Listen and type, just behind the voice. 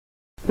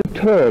The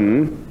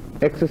term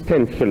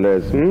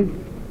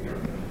existentialism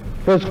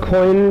was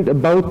coined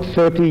about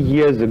 30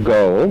 years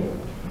ago,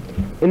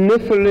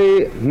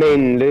 initially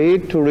mainly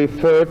to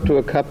refer to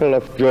a couple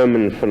of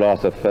German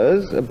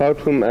philosophers about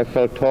whom I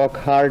shall talk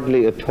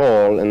hardly at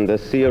all in the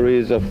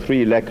series of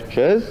 3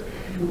 lectures,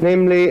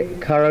 namely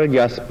Karl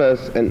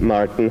Jaspers and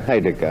Martin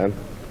Heidegger.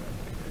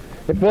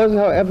 It was,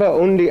 however,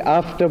 only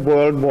after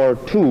World War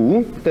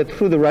II that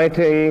through the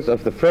writings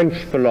of the French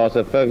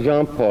philosopher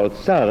Jean-Paul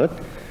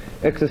Sartre,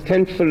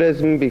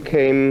 existentialism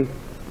became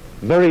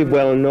very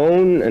well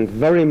known and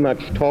very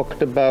much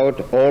talked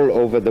about all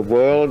over the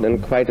world,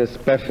 and quite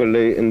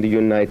especially in the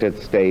United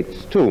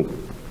States too.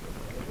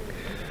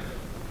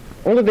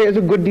 Although there is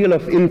a good deal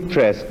of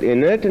interest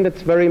in it and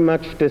it's very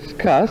much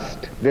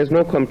discussed, there's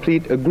no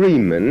complete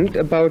agreement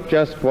about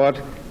just what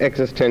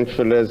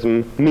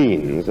existentialism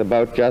means,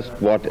 about just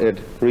what it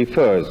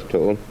refers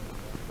to.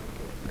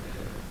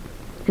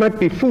 It might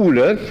be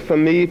foolish for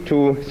me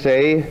to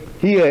say,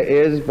 here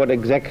is what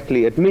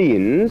exactly it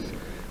means,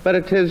 but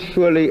it is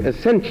surely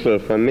essential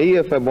for me,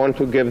 if I want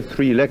to give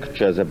 3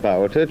 lectures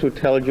about it, to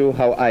tell you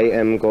how I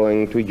am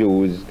going to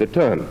use the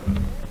term.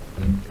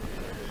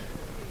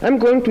 I'm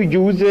going to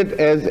use it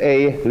as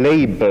a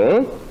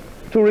label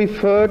to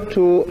refer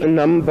to a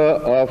number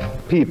of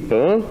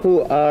people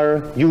who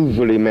are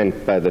usually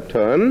meant by the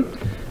term,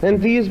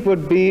 and these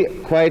would be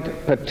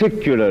quite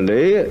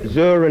particularly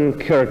Søren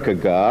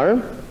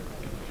Kierkegaard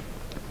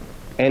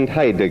and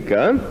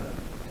Heidegger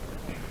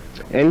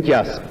and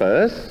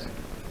Jaspers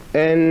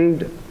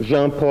and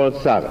Jean-Paul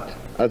Sartre.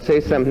 I'll say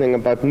something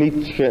about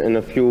Nietzsche in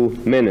a few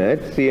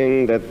minutes,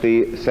 seeing that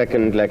the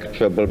second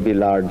lecture will be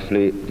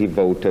largely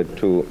devoted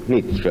to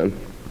Nietzsche.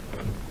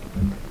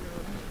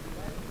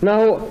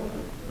 Now,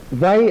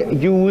 why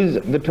use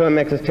the term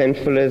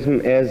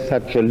existentialism as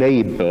such a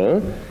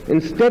label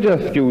instead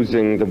of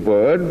using the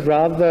word,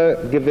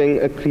 rather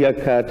giving a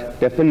clear-cut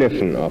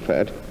definition of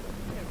it?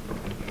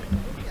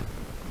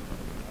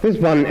 There's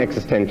one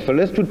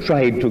existentialist who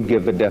tried to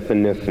give a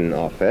definition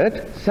of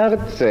it.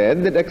 Sartre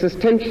said that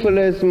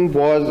existentialism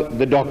was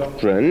the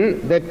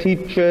doctrine that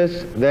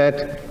teaches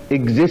that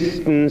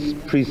existence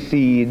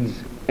precedes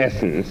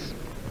essence.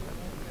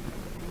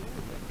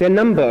 There are a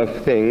number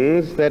of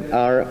things that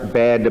are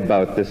bad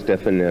about this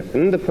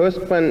definition. The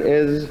first one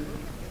is,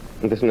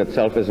 and this in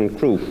itself isn't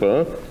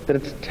crucial, that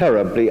it's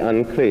terribly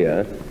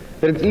unclear.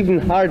 That it's even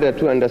harder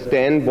to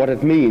understand what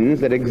it means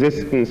that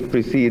existence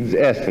precedes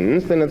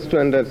essence than it's to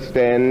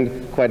understand,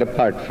 quite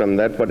apart from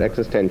that, what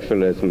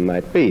existentialism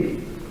might be.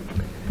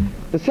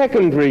 The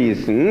second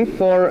reason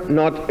for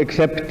not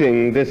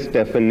accepting this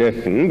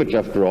definition, which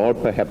after all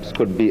perhaps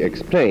could be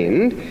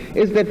explained,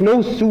 is that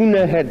no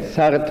sooner had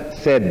Sartre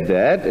said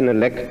that in a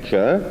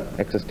lecture,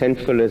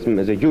 Existentialism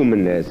is a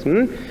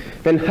Humanism,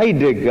 then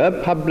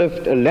Heidegger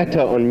published a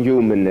letter on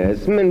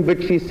humanism in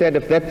which he said,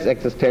 if that's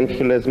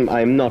existentialism,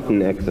 I'm not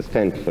an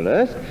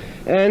existentialist.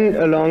 And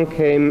along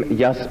came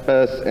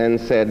Jaspers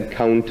and said,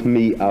 count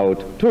me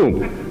out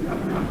too.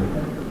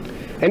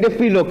 And if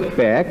we look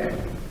back,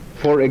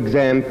 for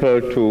example,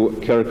 to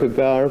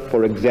Kierkegaard,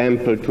 for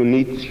example, to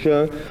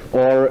Nietzsche,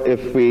 or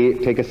if we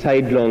take a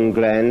sidelong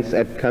glance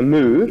at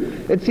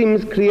Camus, it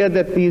seems clear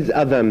that these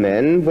other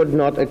men would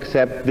not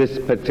accept this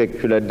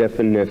particular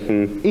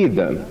definition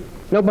either.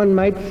 Now one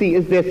might see,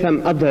 is there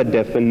some other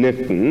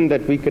definition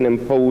that we can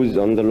impose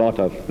on the lot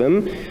of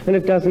them? And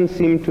it doesn't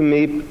seem to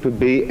me to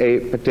be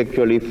a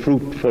particularly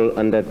fruitful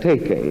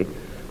undertaking.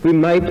 We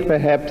might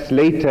perhaps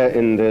later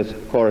in this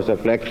course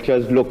of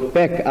lectures look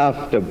back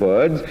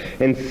afterwards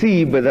and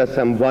see whether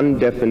some one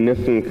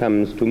definition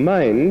comes to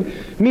mind.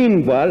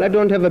 Meanwhile, I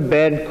don't have a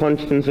bad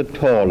conscience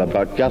at all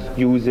about just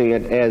using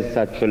it as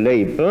such a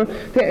label.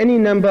 There are any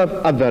number of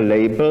other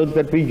labels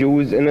that we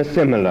use in a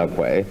similar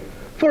way.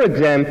 For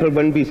example,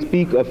 when we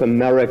speak of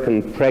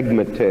American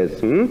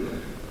pragmatism,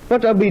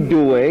 what are we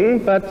doing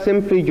but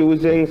simply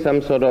using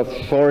some sort of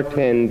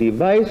shorthand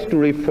device to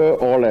refer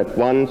all at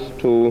once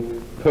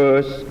to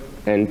Peirce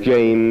and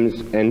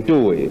James and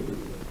Dewey,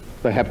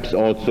 perhaps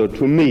also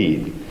to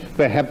Mead,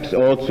 perhaps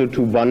also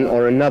to one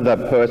or another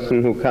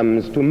person who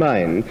comes to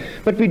mind.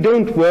 But we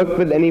don't work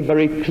with any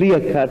very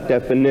clear-cut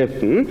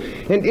definition,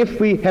 and if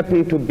we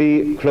happen to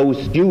be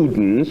close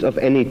students of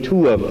any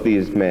 2 of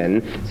these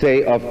men,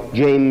 say of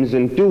James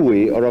and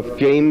Dewey or of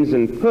James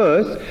and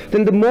Peirce,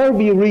 then the more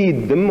we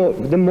read them,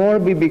 the more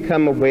we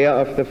become aware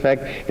of the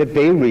fact that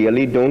they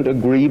really don't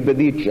agree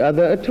with each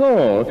other at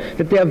all,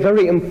 that there are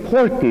very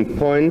important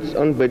points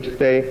on which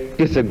they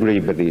disagree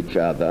with each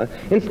other.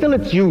 And still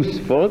it's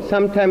useful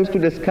sometimes to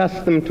discuss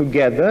them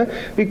together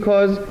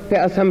because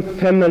there are some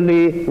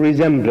family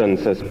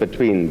resemblances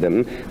between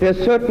them. There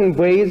are certain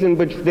ways in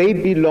which they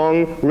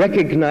belong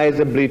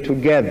recognizably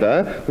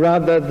together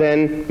rather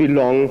than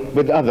belong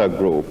with other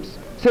groups.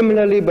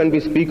 Similarly, when we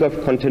speak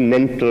of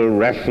continental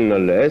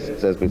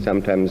rationalists, as we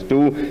sometimes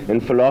do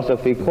in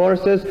philosophy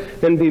courses,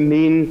 then we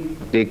mean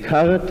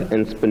Descartes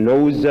and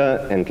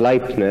Spinoza and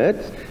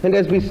Leibniz, and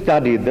as we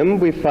study them,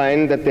 we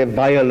find that they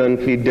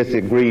violently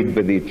disagreed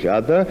with each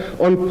other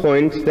on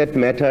points that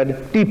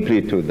mattered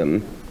deeply to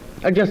them.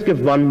 I'll just give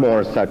one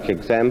more such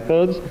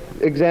example,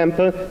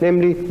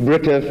 namely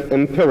British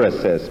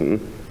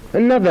empiricism.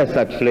 Another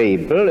such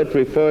label, it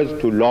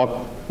refers to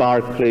Locke,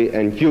 Berkeley,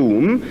 and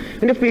Hume,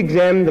 and if we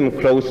examine them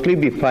closely,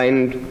 we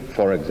find,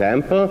 for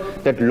example,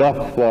 that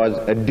Locke was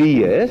a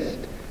deist,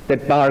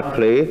 that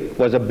Berkeley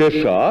was a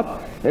bishop,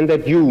 and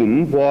that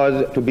Hume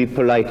was, to be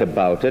polite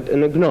about it,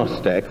 an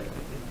agnostic.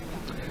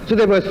 So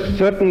there were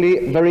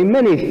certainly very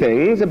many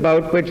things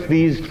about which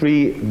these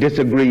three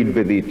disagreed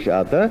with each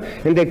other,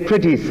 and they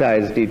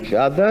criticized each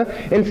other,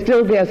 and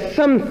still there are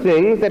some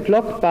things that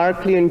Locke,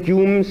 Berkeley, and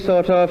Hume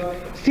sort of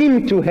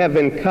seem to have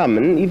in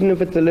common, even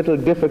if it's a little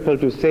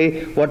difficult to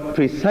say what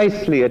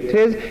precisely it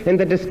is, and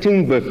that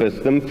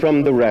distinguishes them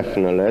from the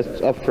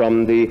rationalists or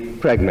from the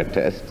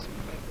pragmatists.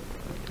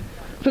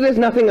 So there's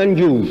nothing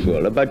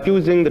unusual about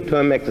using the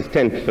term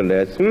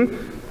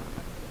existentialism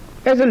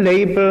as a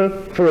label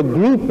for a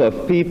group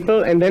of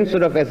people, and then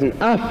sort of as an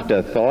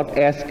afterthought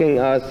asking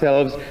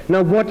ourselves,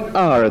 now what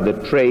are the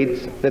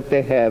traits that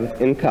they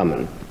have in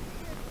common?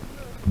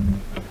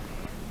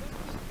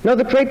 Now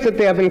the traits that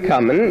they have in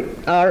common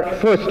are,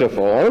 first of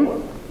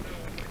all,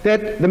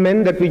 that the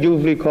men that we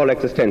usually call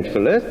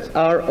existentialists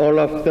are all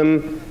of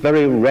them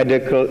very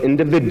radical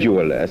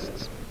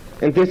individualists.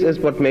 And this is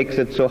what makes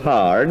it so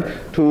hard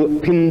to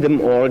pin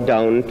them all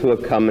down to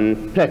a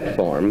common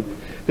platform.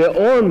 They're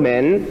all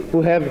men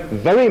who have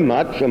very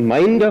much a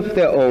mind of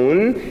their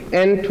own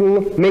and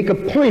to make a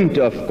point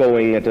of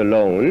going it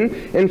alone.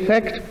 In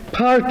fact,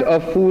 part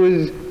of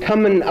whose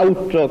common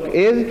outlook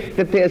is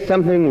that there is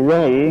something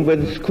wrong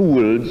with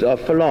schools of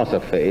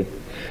philosophy,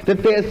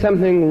 that there is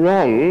something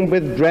wrong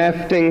with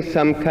drafting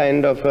some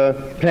kind of a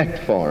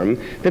platform,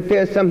 that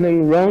there is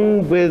something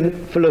wrong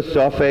with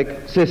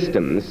philosophic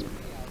systems.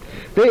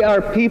 They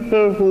are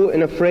people who,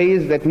 in a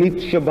phrase that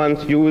Nietzsche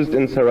once used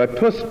in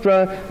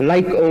Zarathustra,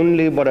 like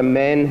only what a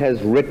man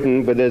has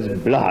written with his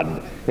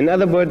blood. In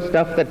other words,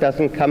 stuff that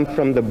doesn't come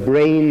from the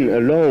brain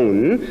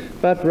alone,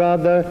 but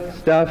rather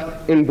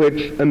stuff in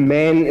which a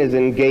man is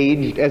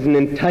engaged as an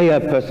entire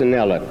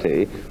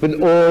personality,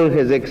 with all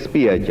his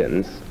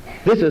experience.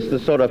 This is the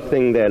sort of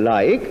thing they're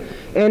like.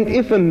 And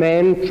if a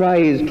man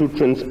tries to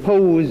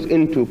transpose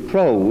into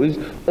prose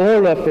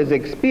all of his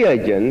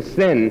experience,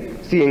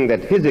 then, seeing that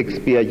his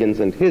experience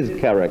and his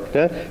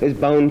character is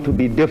bound to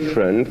be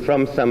different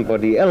from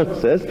somebody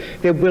else's,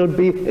 there will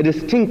be a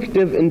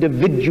distinctive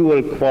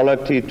individual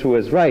quality to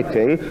his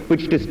writing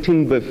which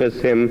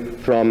distinguishes him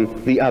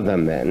from the other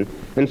men.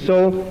 And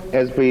so,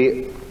 as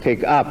we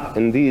take up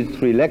in these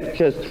three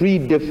lectures three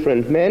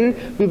different men,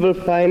 we will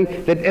find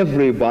that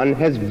everyone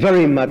has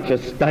very much a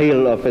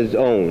style of his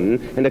own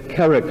and a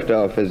character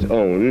of his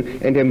own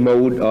and a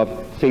mode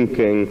of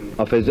thinking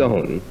of his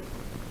own.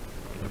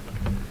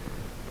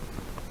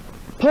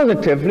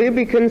 Positively,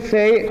 we can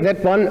say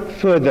that one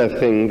further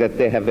thing that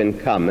they have in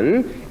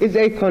common is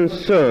a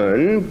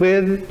concern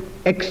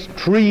with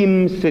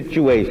extreme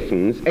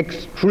situations,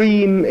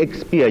 extreme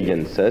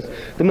experiences,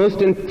 the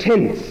most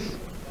intense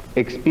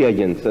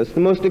experiences,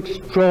 the most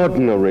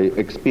extraordinary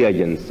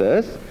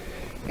experiences,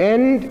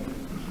 and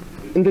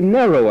in the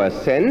narrower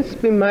sense,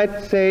 we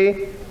might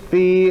say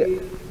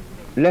the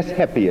less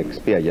happy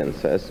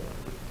experiences.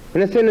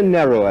 When I say in a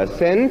narrower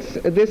sense,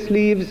 this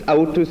leaves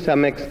out to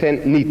some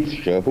extent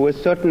Nietzsche, who is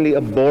certainly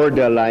a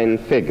borderline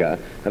figure,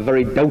 a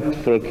very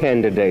doubtful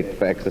candidate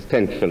for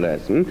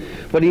existentialism.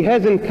 What he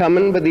has in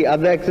common with the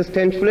other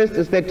existentialists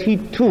is that he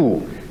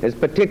too is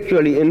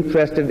particularly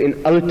interested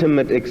in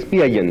ultimate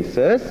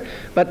experiences,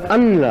 but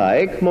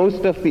unlike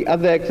most of the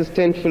other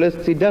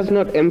existentialists, he does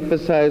not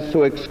emphasize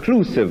so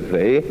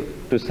exclusively,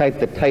 to cite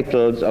the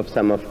titles of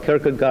some of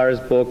Kierkegaard's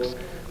books,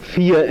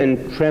 fear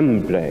and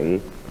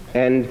trembling,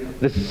 and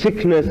the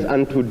sickness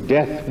unto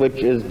death which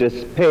is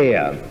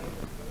despair,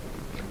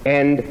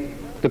 and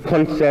the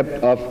concept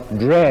of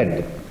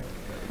dread,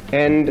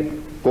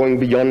 and going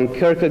beyond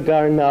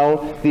Kierkegaard now,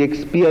 the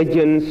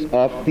experience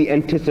of the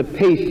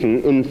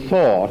anticipation in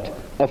thought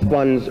of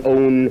one's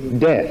own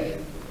death.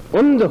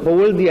 On the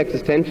whole, the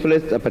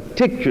existentialists are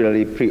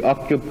particularly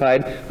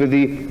preoccupied with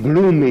the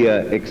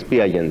gloomier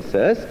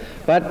experiences,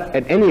 but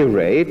at any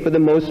rate with the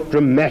most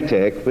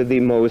dramatic, with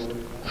the most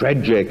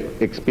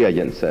tragic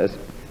experiences.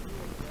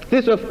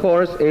 This, of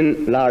course,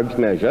 in large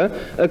measure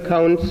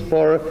accounts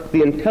for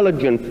the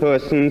intelligent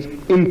person's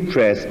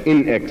interest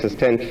in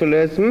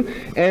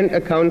existentialism and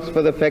accounts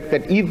for the fact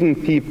that even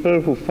people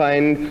who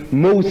find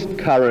most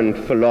current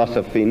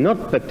philosophy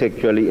not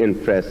particularly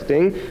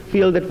interesting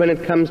feel that when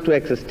it comes to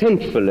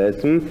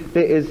existentialism,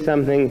 there is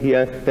something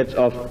here that's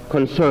of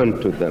concern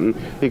to them,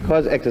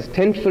 because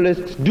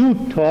existentialists do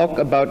talk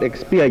about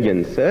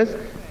experiences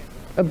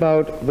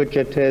about which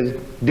it is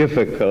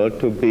difficult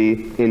to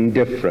be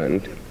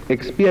indifferent.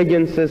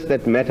 Experiences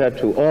that matter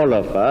to all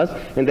of us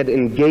and that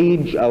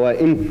engage our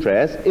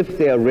interest if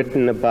they are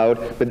written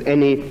about with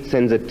any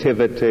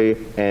sensitivity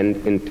and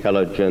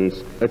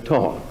intelligence at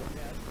all.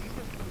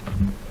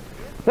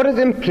 What is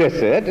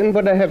implicit in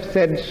what I have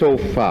said so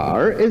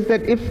far is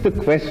that if the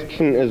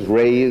question is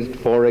raised,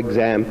 for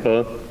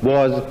example,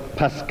 was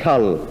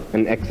Pascal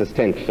an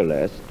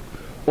existentialist,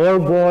 Or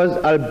was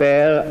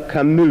Albert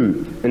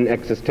Camus an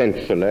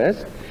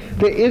existentialist?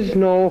 There is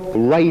no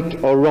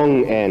right or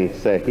wrong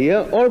answer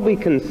here. All we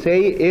can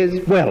say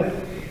is, well,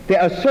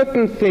 there are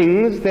certain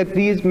things that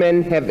these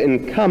men have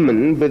in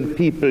common with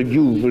people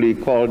usually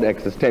called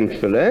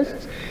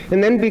existentialists,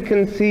 and then we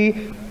can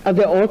see, are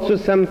there also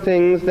some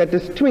things that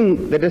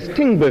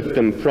distinguish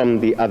them from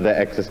the other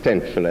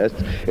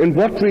existentialists? In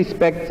what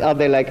respects are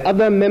they like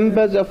other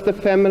members of the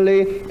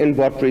family? In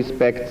what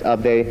respects are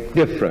they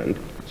different?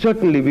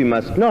 Certainly we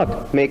must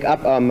not make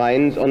up our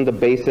minds on the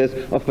basis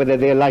of whether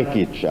they like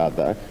each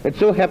other. It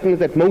so happens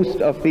that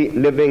most of the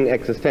living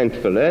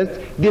existentialists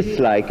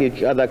dislike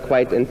each other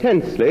quite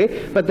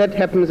intensely, but that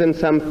happens in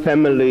some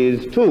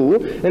families too,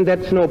 and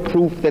that's no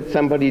proof that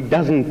somebody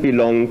doesn't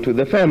belong to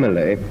the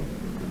family.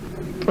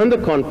 On the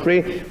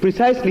contrary,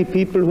 precisely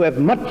people who have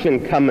much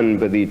in common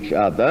with each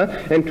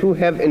other and who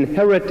have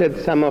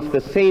inherited some of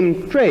the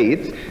same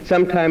traits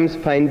sometimes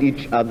find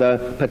each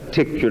other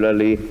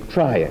particularly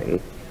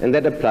trying. And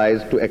that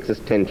applies to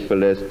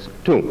existentialists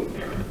too.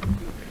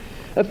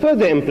 A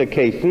further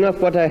implication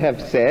of what I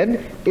have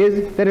said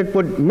is that it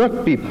would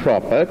not be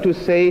proper to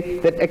say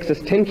that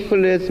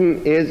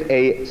existentialism is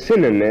a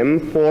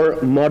synonym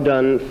for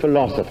modern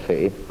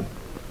philosophy.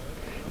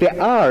 There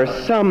are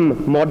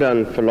some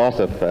modern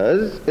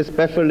philosophers,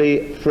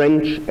 especially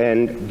French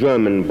and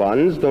German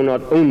ones, though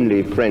not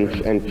only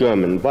French and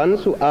German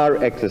ones, who are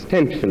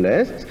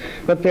existentialists,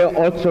 but there are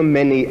also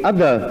many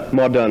other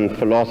modern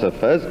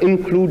philosophers,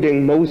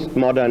 including most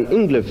modern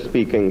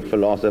English-speaking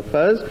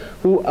philosophers,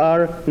 who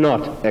are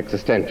not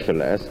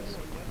existentialists.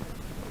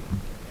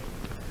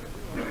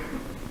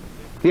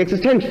 The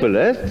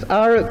existentialists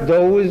are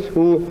those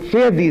who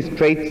share these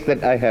traits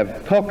that I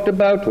have talked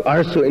about, who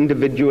are so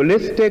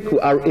individualistic, who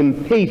are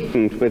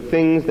impatient with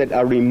things that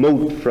are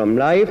remote from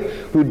life,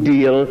 who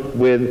deal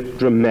with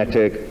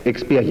dramatic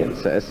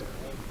experiences.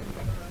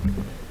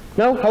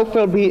 Now, how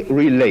shall we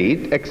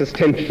relate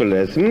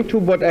existentialism to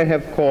what I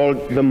have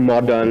called the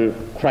modern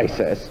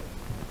crisis?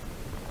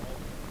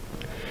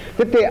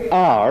 That there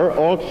are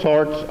all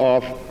sorts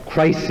of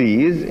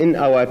crises in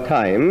our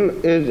time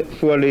is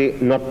surely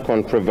not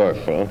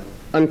controversial.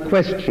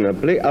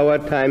 Unquestionably, our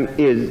time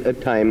is a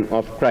time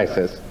of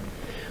crisis.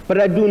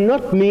 But I do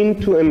not mean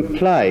to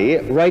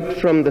imply right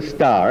from the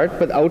start,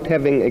 without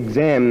having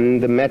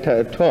examined the matter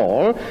at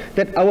all,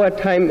 that our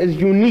time is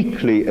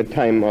uniquely a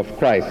time of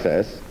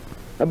crisis.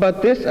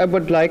 About this, I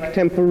would like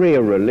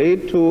temporarily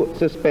to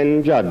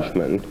suspend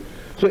judgment.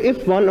 So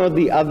if one or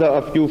the other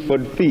of you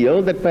should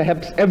feel that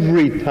perhaps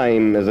every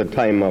time is a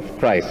time of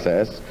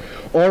crisis,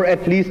 or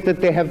at least that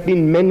there have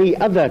been many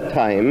other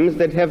times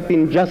that have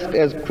been just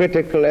as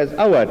critical as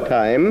our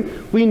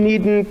time, we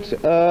needn't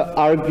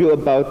argue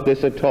about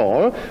this at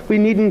all. We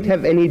needn't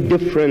have any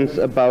difference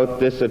about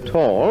this at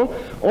all.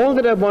 All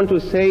that I want to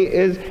say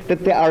is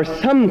that there are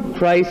some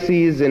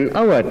crises in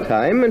our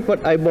time, and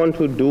what I want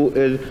to do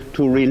is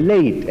to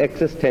relate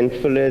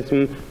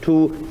existentialism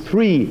to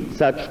three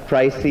such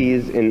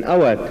crises in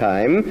our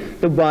time: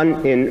 the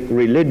one in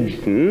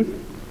religion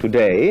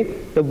today,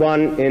 the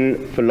one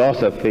in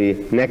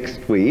philosophy next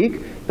week,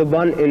 the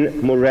one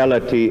in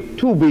morality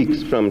 2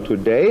 weeks from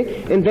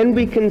today, and then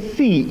we can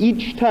see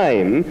each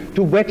time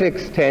to what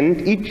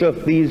extent each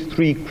of these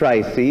three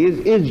crises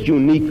is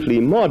uniquely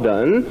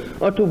modern,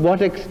 or to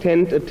what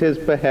extent it is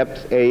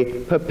perhaps a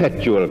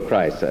perpetual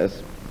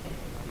crisis.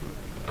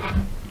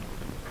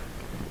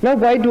 Now,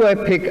 why do I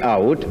pick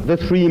out the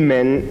three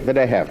men that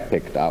I have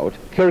picked out?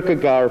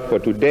 Kierkegaard for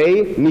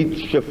today,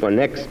 Nietzsche for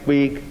next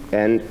week,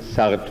 and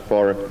Sartre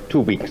for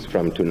 2 weeks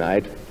from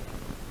tonight.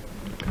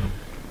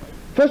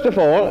 First of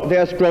all,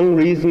 there are strong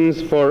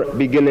reasons for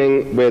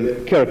beginning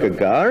with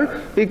Kierkegaard,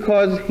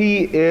 because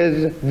he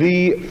is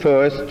the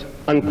first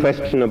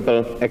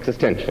unquestionable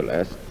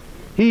existentialist.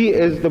 He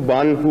is the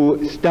one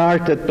who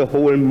started the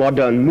whole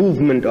modern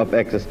movement of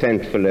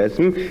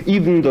existentialism,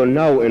 even though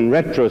now in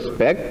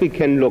retrospect we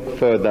can look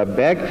further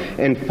back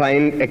and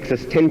find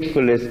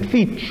existentialist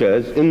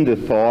features in the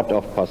thought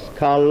of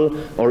Pascal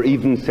or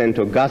even St.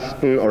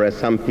 Augustine, or as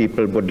some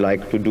people would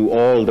like to do,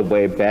 all the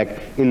way back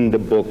in the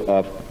book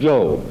of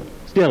Job.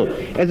 Still,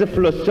 as a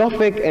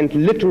philosophic and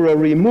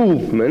literary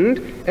movement,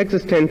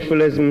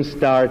 existentialism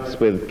starts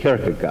with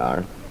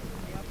Kierkegaard.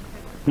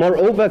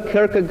 Moreover,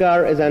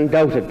 Kierkegaard is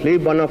undoubtedly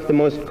one of the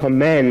most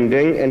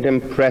commanding and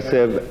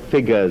impressive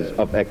figures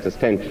of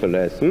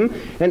existentialism,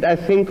 and I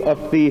think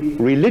of the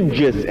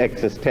religious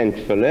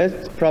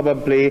existentialists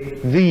probably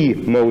the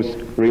most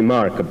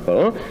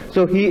remarkable.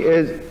 So he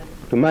is,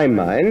 to my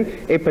mind,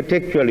 a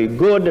particularly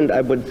good and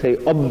I would say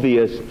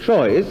obvious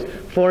choice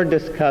for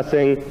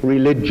discussing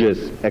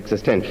religious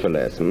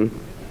existentialism.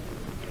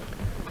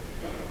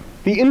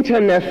 The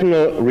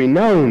international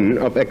renown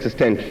of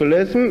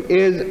existentialism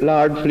is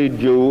largely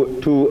due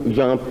to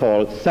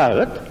Jean-Paul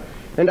Sartre,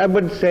 And I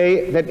would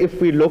say that if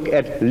we look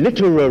at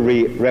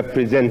literary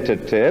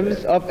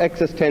representatives of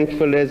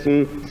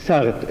existentialism,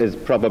 Sartre is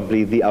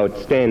probably the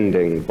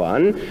outstanding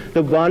one,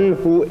 the one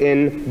who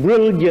in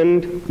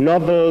brilliant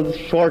novels,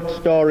 short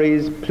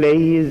stories,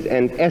 plays,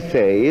 and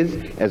essays,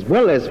 as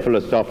well as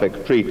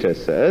philosophic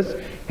treatises,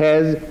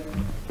 has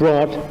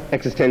brought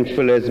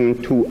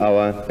existentialism to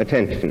our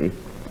attention.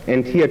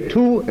 And here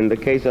too, in the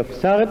case of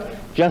Sartre,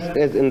 just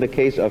as in the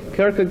case of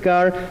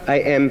Kierkegaard, I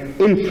am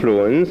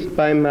influenced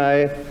by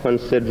my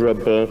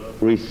considerable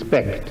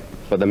respect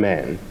for the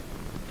man.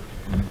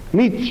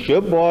 Nietzsche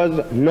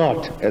was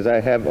not, as I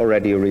have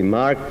already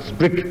remarked,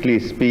 strictly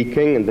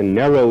speaking, in the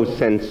narrow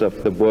sense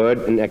of the word,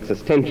 an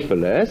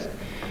existentialist,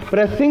 but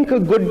I think a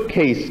good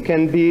case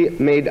can be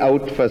made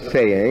out for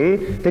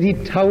saying that he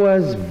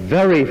towers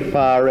very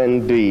far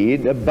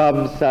indeed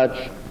above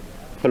such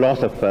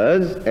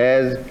philosophers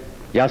as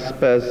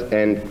Jaspers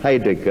and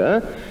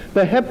Heidegger,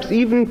 perhaps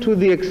even to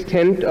the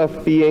extent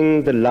of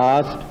being the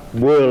last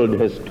world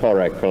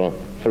historical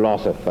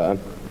philosopher.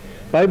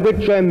 By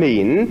which I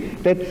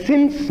mean that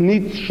since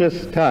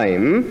Nietzsche's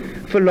time,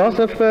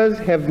 philosophers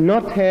have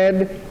not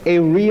had a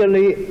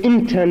really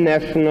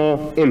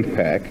international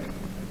impact.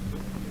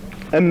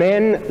 A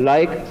man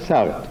like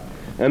Sartre,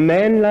 a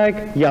man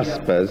like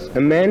Jaspers,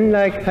 a man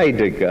like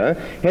Heidegger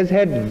has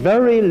had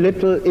very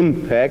little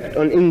impact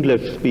on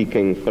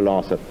English-speaking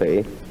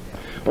philosophy.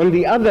 On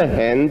the other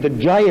hand, the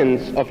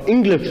giants of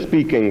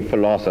English-speaking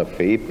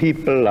philosophy,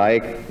 people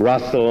like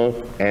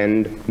Russell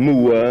and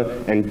Moore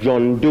and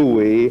John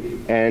Dewey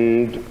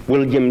and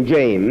William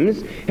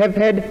James, have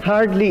had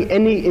hardly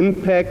any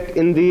impact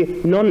in the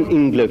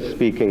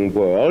non-English-speaking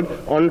world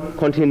on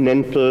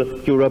continental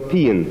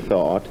European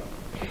thought.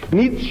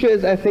 Nietzsche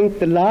is, I think,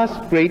 the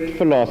last great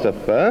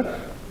philosopher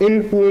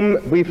in whom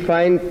we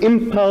find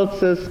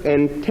impulses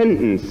and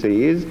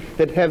tendencies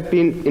that have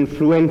been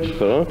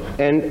influential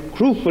and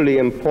crucially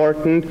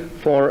important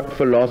for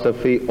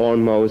philosophy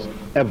almost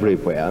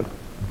everywhere.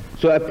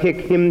 So I pick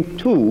him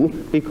too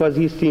because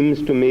he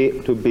seems to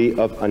me to be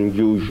of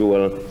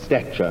unusual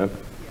stature.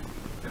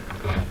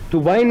 To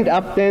wind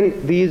up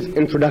then these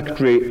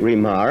introductory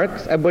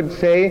remarks, I would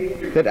say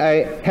that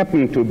I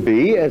happen to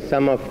be, as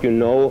some of you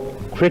know,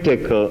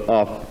 critical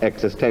of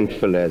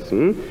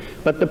existentialism,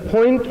 but the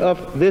point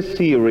of this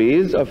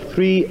series of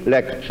 3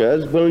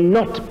 lectures will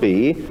not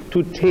be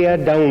to tear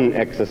down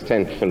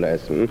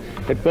existentialism.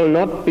 It will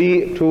not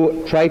be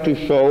to try to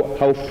show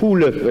how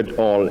foolish it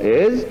all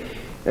is,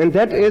 and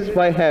that is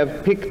why I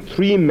have picked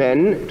 3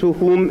 men to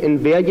whom in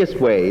various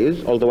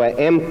ways, although I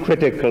am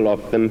critical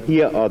of them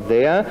here or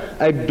there,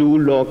 I do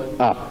look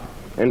up.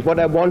 And what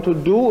I want to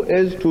do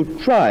is to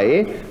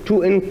try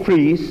to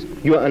increase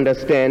your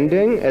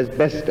understanding as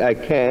best I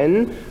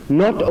can,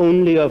 not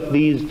only of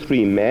these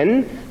 3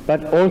 men,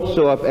 but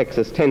also of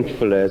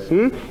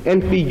existentialism,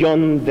 and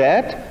beyond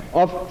that,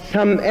 of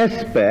some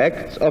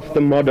aspects of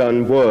the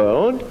modern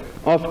world,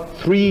 of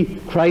 3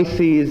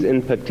 crises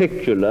in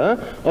particular,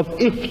 of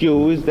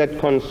issues that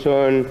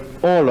concern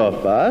all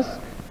of us,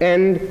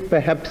 and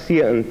perhaps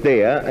here and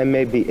there I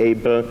may be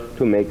able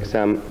to make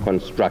some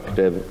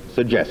constructive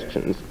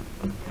suggestions.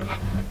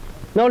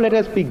 Now let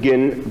us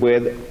begin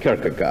with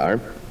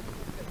Kierkegaard.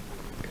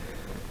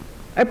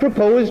 I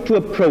propose to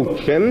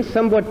approach him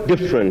somewhat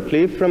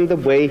differently from the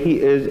way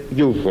he is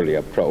usually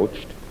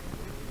approached.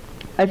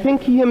 I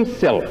think he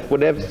himself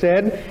would have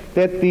said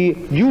that the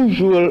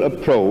usual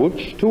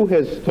approach to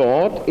his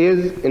thought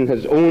is, in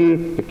his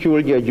own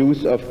peculiar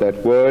use of that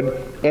word,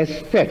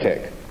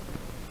 aesthetic.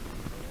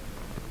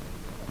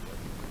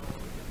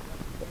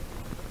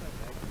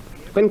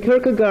 When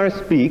Kierkegaard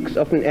speaks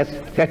of an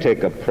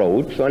aesthetic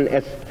approach, or an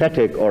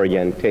aesthetic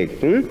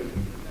orientation,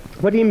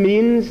 what he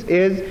means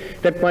is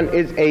that one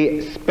is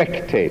a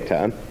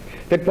spectator,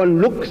 that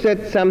one looks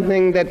at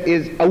something that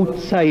is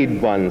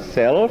outside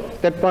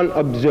oneself, that one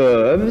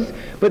observes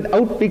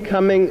without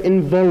becoming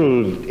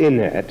involved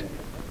in it.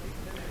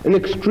 An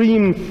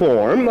extreme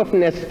form of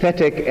an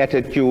aesthetic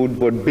attitude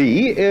would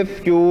be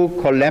if you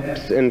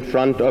collapse in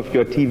front of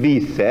your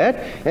TV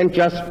set and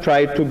just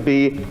try to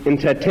be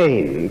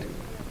entertained.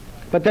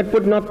 But that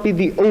would not be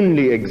the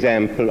only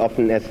example of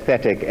an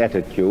aesthetic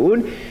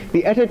attitude.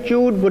 The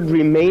attitude would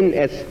remain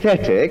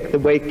aesthetic, the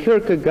way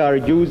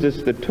Kierkegaard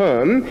uses the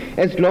term,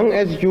 as long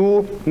as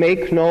you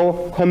make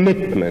no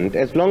commitment,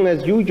 as long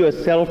as you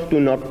yourself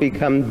do not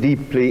become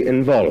deeply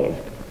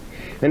involved.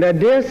 And I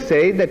dare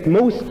say that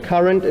most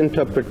current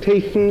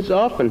interpretations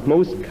of and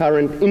most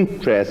current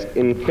interest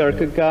in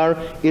Kierkegaard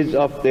is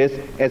of this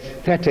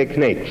aesthetic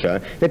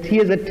nature, that he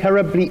is a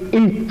terribly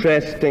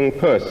interesting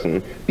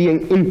person.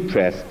 Being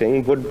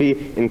interesting would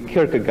be, in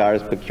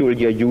Kierkegaard's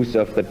peculiar use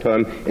of the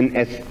term, an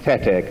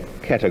aesthetic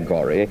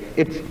category.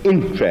 It's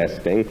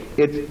interesting,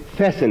 it's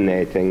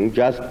fascinating,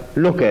 just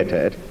look at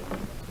it.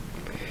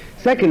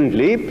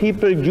 Secondly,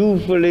 people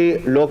usually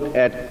look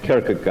at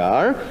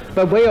Kierkegaard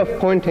by way of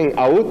pointing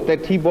out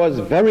that he was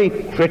very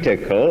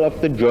critical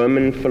of the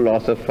German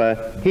philosopher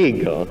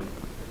Hegel.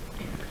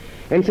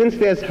 And since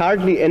there's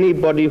hardly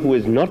anybody who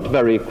is not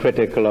very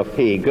critical of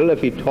Hegel,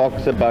 if he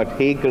talks about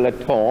Hegel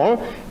at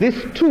all,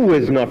 this too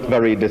is not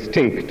very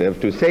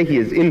distinctive. To say he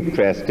is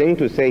interesting,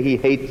 to say he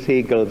hates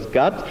Hegel's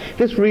guts,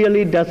 this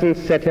really doesn't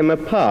set him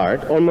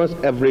apart.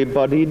 Almost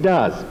everybody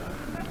does.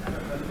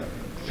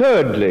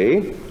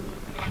 Thirdly,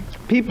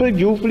 people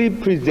usually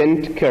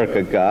present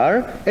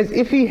Kierkegaard as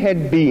if he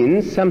had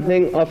been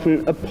something of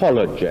an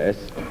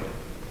apologist.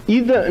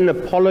 Either an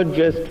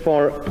apologist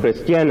for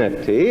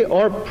Christianity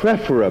or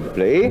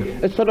preferably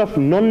a sort of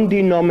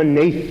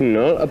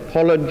non-denominational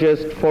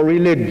apologist for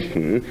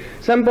religion.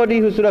 Somebody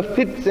who sort of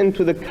fits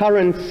into the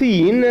current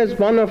scene as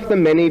one of the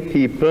many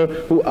people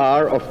who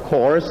are, of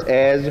course,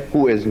 as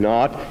who is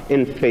not,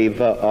 in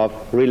favor of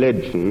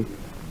religion.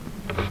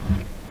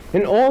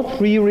 In all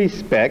three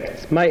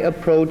respects, my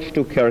approach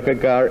to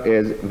Kierkegaard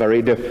is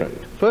very different.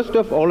 First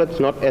of all, it's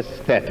not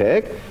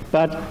aesthetic,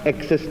 but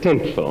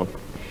existential.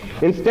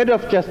 Instead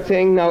of just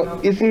saying,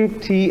 now,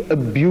 isn't he a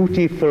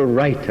beautiful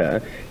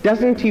writer?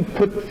 Doesn't he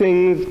put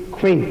things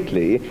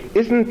quaintly?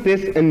 Isn't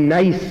this a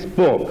nice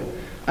book?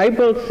 I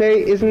will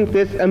say, isn't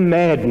this a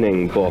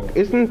maddening book?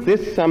 Isn't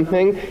this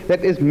something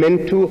that is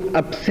meant to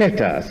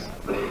upset us?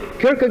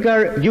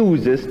 Kierkegaard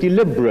uses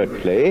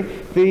deliberately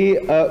the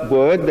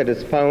word that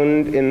is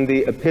found in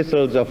the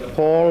epistles of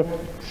Paul,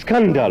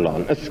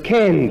 skandalon, a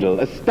scandal,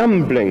 a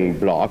stumbling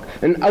block,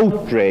 an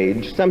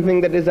outrage,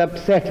 something that is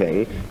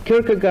upsetting.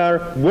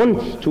 Kierkegaard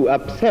wants to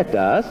upset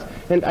us,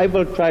 and I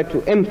will try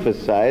to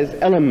emphasize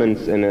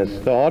elements in his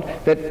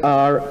thought that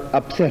are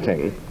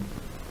upsetting.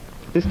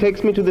 This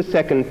takes me to the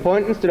second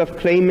point. Instead of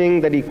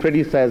claiming that he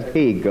criticized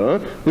Hegel,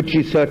 which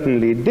he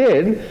certainly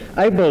did,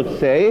 I will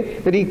say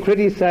that he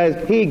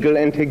criticized Hegel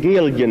and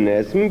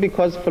Hegelianism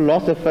because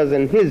philosophers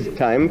in his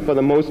time, for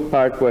the most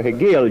part, were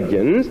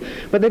Hegelians,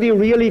 but that he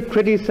really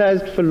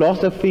criticized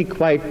philosophy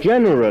quite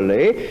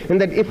generally,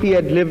 and that if he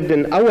had lived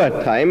in our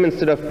time,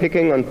 instead of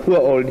picking on poor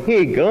old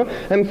Hegel,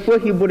 I'm sure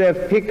he would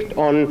have picked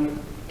on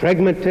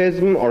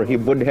pragmatism, or he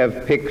would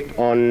have picked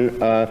on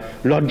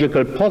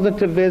logical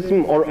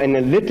positivism or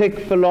analytic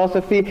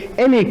philosophy,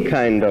 any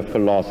kind of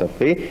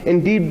philosophy.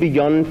 Indeed,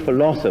 beyond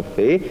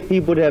philosophy,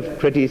 he would have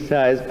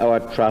criticized our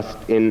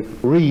trust in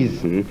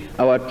reason,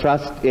 our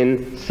trust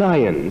in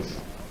science.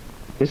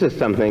 This is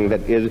something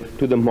that is,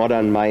 to the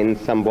modern mind,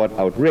 somewhat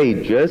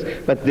outrageous,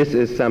 but this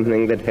is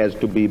something that has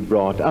to be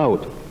brought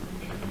out.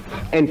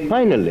 And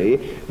finally,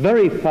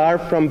 very far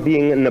from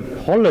being an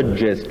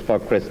apologist for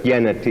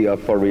Christianity or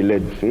for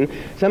religion,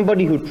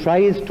 somebody who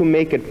tries to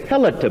make it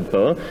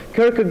palatable,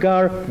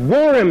 Kierkegaard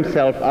wore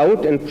himself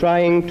out in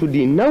trying to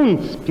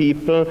denounce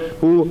people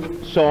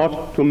who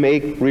sought to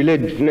make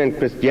religion, and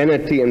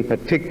Christianity in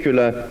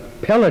particular,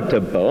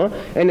 palatable,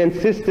 and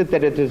insisted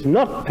that it is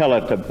not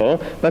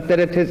palatable, but that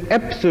it is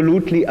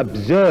absolutely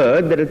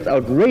absurd, that it's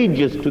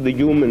outrageous to the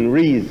human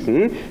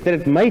reason, that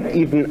it might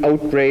even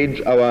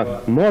outrage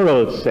our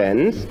moral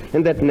sense,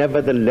 and that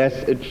nevertheless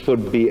it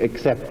should be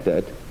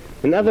accepted.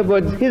 In other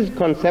words, his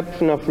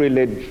conception of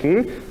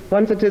religion,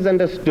 once it is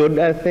understood,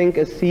 I think,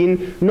 is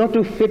seen not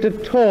to fit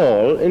at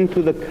all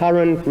into the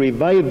current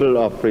revival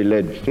of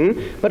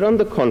religion, but on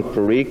the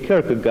contrary,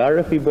 Kierkegaard,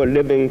 if he were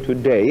living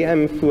today,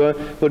 I'm sure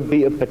would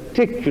be a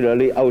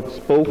particularly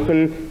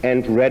outspoken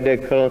and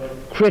radical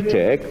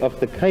critic of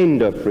the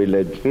kind of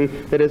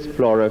religion that is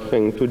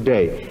flourishing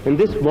today. And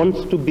this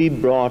wants to be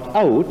brought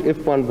out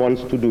if one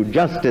wants to do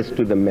justice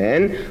to the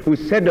man who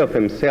said of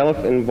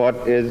himself in what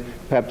is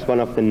perhaps one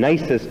of the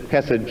nicest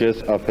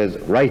passages of his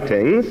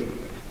writings,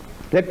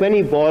 that when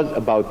he was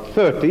about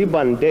 30,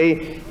 one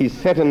day he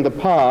sat in the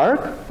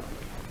park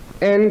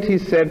and he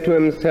said to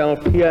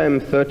himself, here I am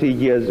 30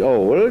 years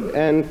old,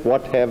 and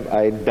what have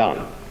I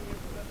done?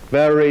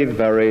 Very,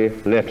 very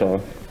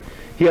little.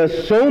 Here are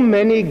so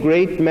many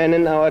great men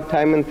in our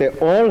time, and they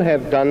all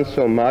have done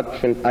so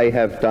much, and I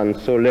have done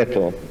so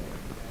little.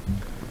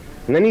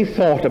 And then he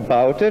thought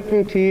about it,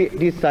 and he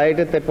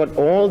decided that what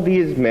all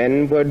these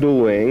men were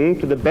doing,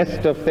 to the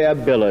best of their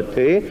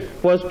ability,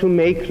 was to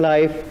make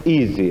life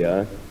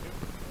easier.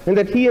 And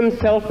that he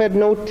himself had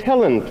no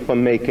talent for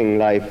making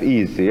life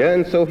easier,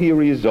 and so he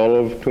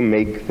resolved to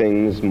make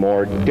things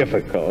more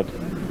difficult.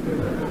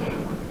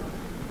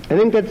 I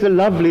think that's a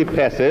lovely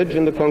passage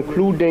in the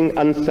concluding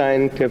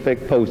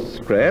unscientific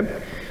postscript,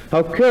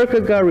 how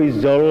Kierkegaard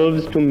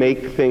resolves to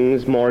make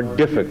things more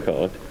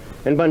difficult.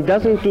 And one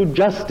doesn't do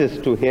justice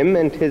to him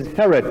and his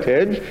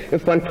heritage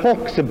if one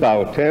talks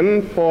about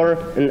him for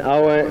an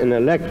hour in a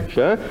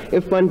lecture,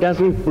 if one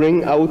doesn't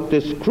bring out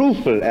this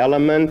crucial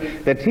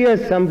element that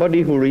here's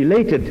somebody who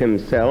related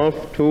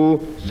himself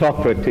to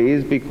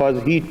Socrates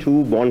because he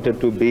too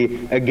wanted to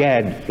be a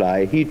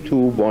gadfly, he too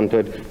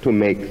wanted to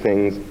make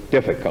things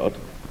difficult.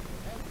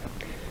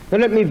 Now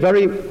let me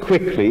very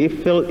quickly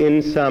fill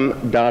in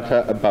some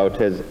data about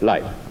his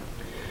life.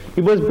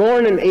 He was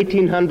born in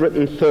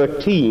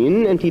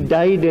 1813 and he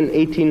died in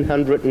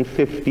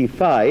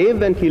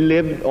 1855, and he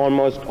lived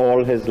almost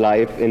all his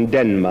life in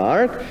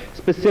Denmark,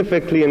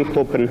 specifically in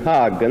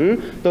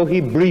Copenhagen, though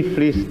he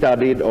briefly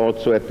studied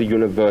also at the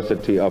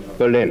University of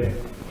Berlin.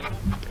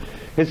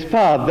 His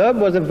father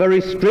was a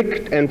very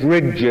strict and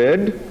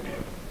rigid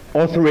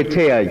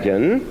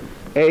authoritarian,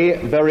 a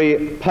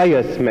very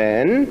pious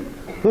man,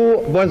 who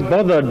was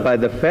bothered by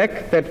the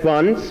fact that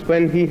once,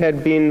 when he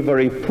had been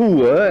very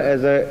poor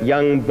as a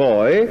young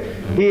boy,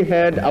 he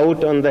had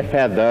out on the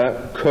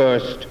heather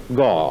cursed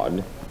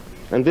God.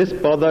 And this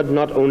bothered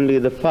not only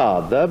the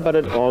father, but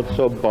it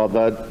also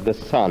bothered the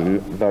son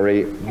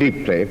very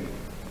deeply.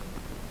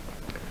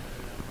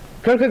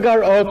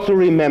 Kierkegaard also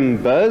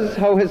remembers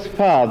how his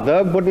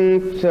father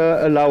wouldn't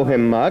allow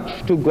him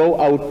much to go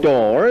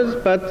outdoors,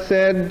 but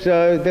said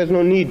there's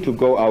no need to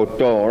go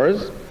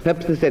outdoors.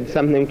 Perhaps this had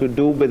something to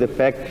do with the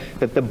fact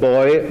that the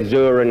boy,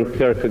 Søren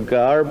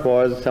Kierkegaard,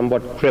 was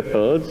somewhat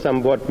crippled,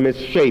 somewhat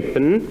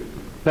misshapen.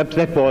 Perhaps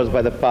that was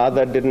why the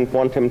father didn't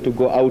want him to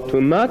go out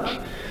too much.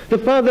 The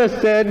father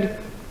said,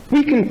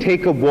 we can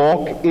take a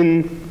walk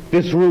in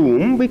this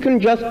room, we can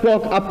just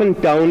walk up and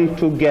down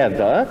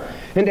together.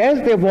 And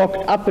as they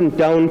walked up and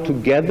down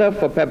together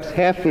for perhaps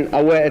half an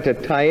hour at a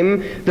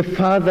time, the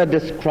father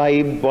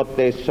described what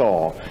they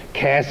saw.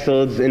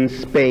 Castles in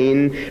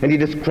Spain, and he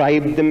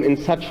described them in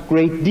such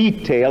great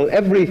detail,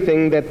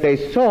 everything that they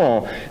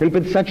saw, and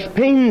with such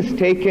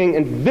painstaking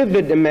and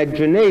vivid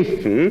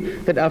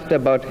imagination that after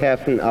about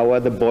half an hour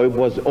the boy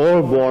was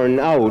all worn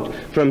out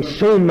from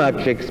so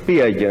much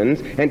experience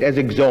and as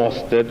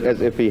exhausted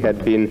as if he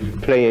had been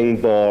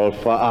playing ball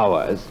for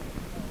hours.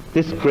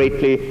 This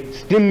greatly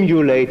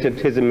stimulated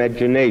his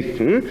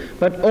imagination,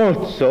 but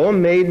also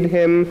made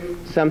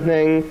him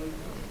something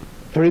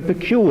very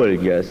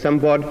peculiar,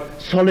 somewhat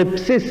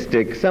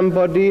solipsistic,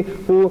 somebody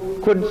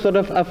who could sort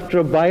of, after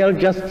a while,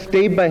 just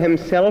stay by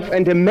himself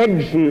and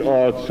imagine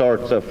all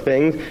sorts of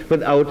things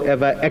without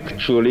ever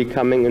actually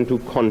coming into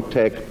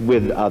contact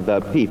with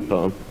other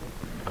people.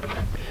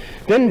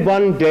 Then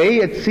one day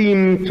it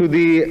seemed to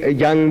the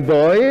young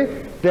boy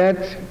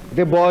that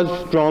there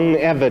was strong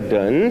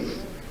evidence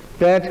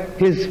that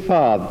his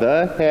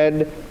father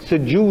had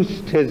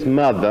seduced his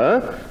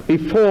mother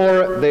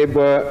before they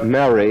were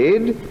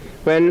married,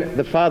 when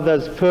the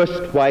father's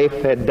first wife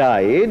had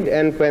died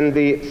and when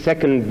the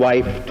second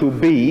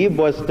wife-to-be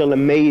was still a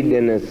maid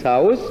in his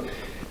house,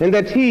 and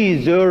that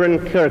he,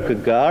 Søren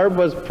Kierkegaard,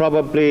 was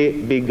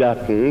probably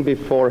begotten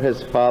before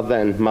his father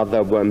and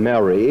mother were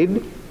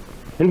married.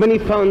 And when he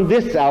found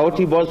this out,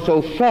 he was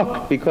so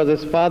shocked, because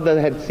his father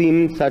had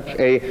seemed such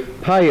a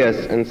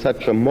pious and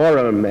such a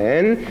moral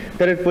man,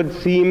 that it would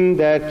seem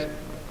that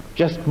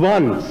just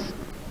once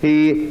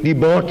he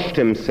debauched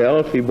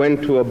himself, he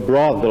went to a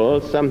brothel,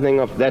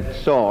 something of that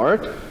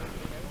sort,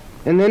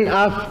 and then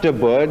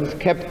afterwards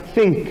kept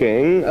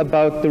thinking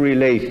about the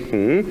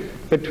relation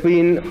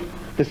between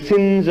the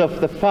sins of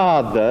the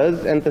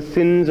fathers and the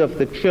sins of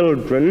the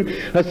children.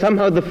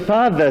 Somehow the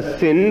father's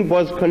sin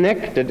was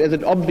connected, as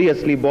it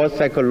obviously was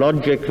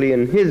psychologically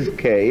in his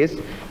case,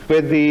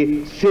 with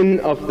the sin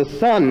of the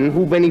son,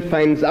 who, when he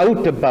finds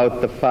out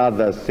about the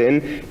father's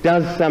sin,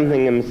 does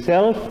something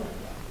himself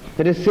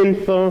that is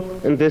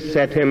sinful, and this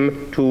set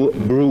him to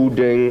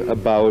brooding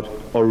about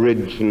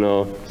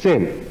original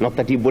sin. Not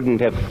that he wouldn't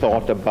have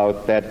thought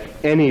about that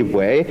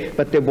anyway,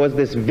 but there was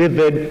this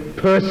vivid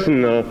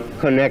personal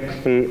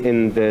connection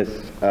in this,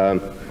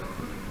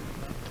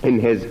 in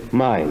his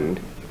mind.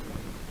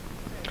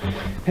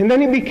 And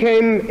then he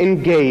became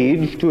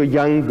engaged to a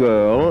young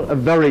girl, a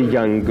very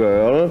young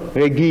girl,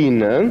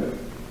 Regina,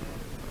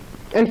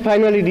 and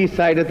finally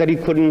decided that he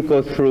couldn't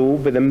go through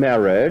with a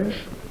marriage,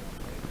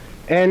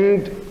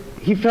 and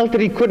he felt that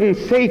he couldn't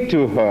say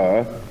to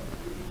her,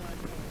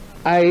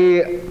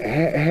 I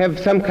have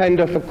some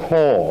kind of a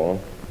call.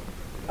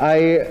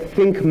 I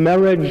think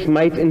marriage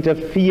might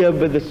interfere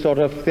with the sort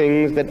of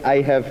things that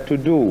I have to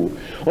do.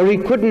 Or he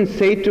couldn't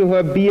say to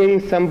her,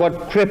 being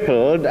somewhat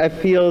crippled, I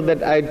feel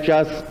that I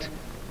just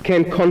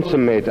can't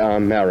consummate our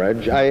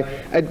marriage. I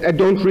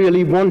don't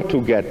really want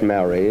to get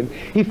married.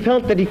 He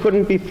felt that he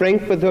couldn't be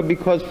frank with her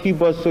because she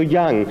was so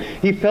young.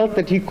 He felt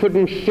that he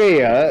couldn't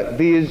share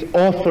these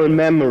awful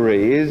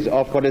memories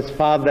of what his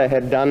father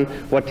had done,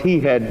 what he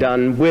had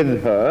done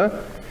with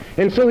her.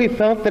 And so he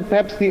felt that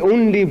perhaps the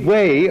only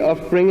way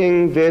of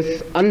bringing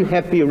this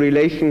unhappy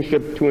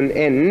relationship to an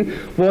end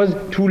was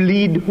to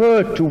lead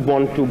her to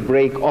want to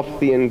break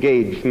off the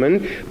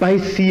engagement by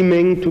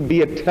seeming to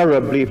be a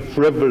terribly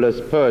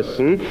frivolous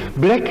person,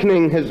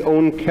 blackening his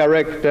own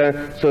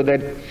character so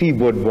that she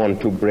would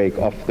want to break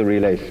off the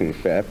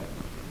relationship.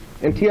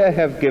 And here I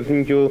have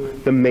given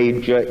you the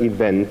major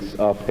events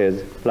of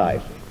his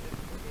life.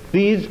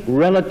 These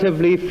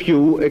relatively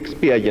few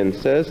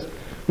experiences,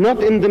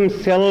 not in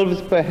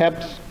themselves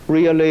perhaps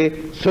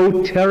really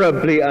so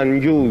terribly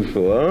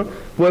unusual,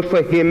 were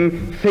for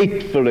him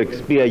fateful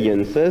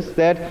experiences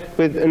that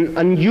with an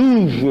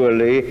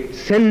unusually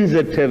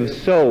sensitive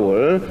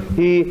soul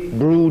he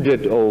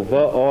brooded over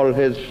all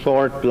his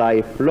short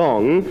life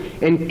long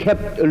and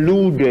kept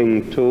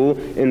alluding to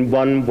in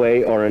one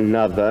way or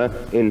another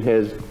in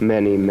his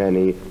many,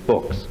 many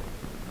books.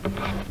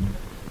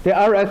 There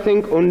are, I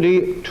think,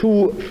 only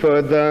two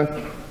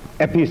further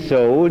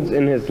episodes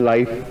in his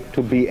life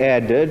to be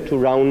added to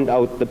round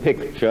out the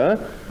picture.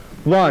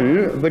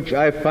 One, which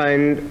I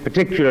find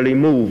particularly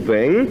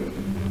moving,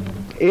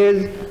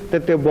 is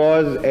that there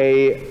was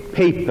a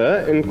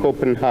paper in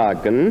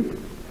Copenhagen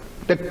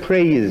that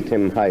praised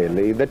him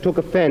highly, that took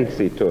a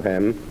fancy to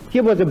him. He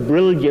was a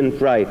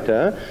brilliant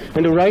writer,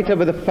 and a writer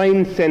with a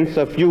fine sense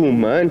of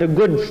humor, and a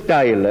good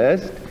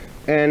stylist,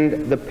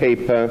 and the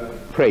paper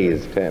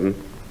praised him.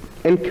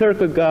 And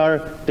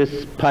Kierkegaard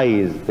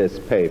despised this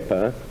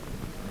paper.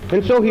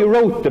 And so he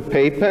wrote the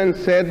paper and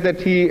said that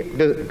he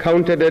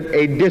counted it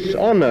a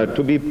dishonor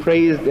to be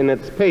praised in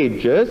its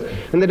pages,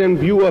 and that in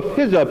view of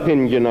his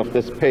opinion of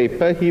this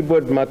paper, he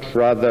would much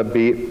rather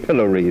be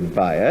pilloried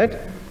by it.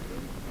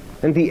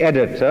 And the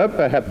editor,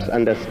 perhaps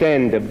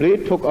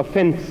understandably, took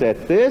offense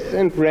at this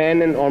and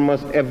ran in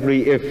almost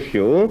every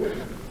issue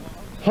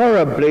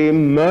horribly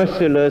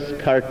merciless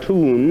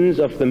cartoons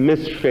of the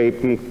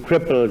misshapen,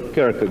 crippled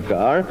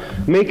Kierkegaard,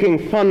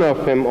 making fun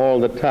of him all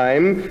the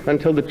time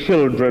until the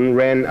children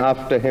ran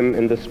after him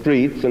in the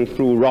streets and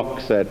threw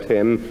rocks at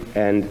him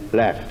and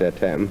laughed at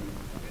him.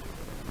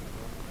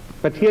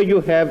 But here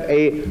you have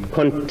a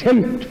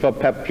contempt for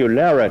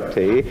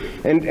popularity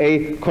and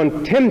a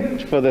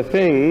contempt for the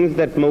things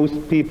that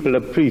most people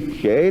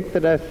appreciate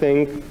that I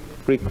think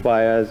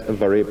requires a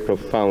very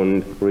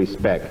profound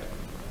respect.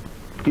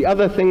 The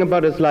other thing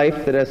about his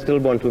life that I still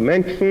want to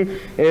mention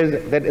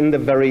is that in the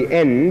very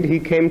end he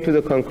came to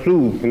the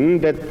conclusion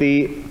that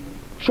the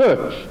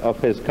church of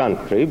his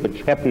country,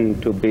 which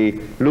happened to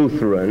be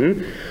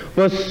Lutheran,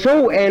 was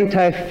so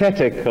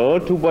antithetical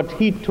to what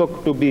he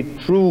took to be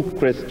true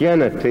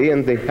Christianity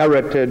and the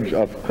heritage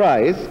of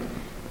Christ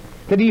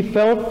that he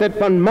felt that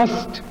one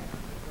must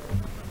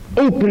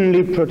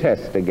openly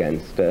protest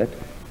against it.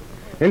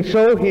 And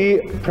so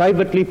he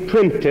privately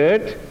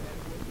printed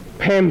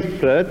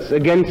pamphlets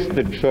against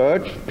the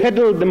church,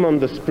 peddled them on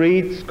the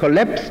streets,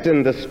 collapsed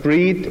in the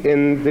street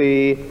in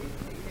the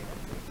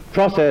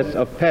process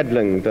of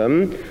peddling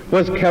them,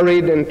 was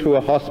carried into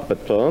a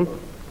hospital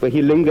where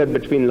he lingered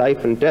between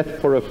life and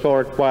death for a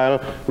short while,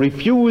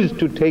 refused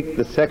to take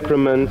the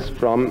sacraments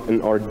from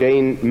an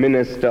ordained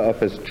minister of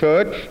his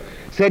church,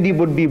 said he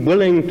would be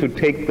willing to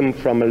take them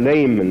from a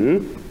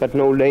layman, but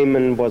no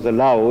layman was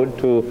allowed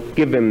to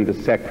give him the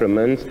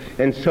sacraments.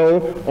 And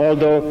so,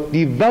 although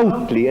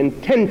devoutly,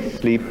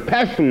 intensely,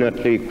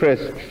 passionately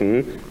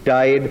Christian,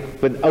 died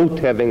without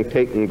having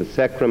taken the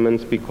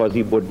sacraments because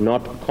he would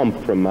not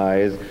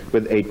compromise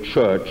with a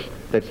church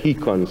that he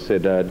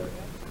considered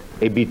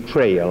a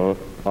betrayal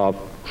of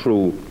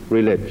true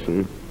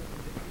religion.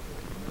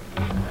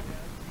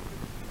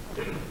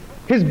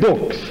 His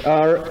books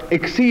are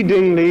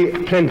exceedingly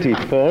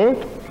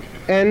plentiful,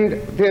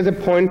 and there's a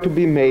point to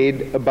be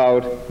made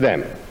about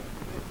them.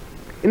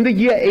 In the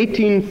year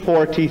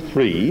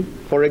 1843,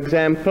 for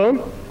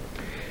example,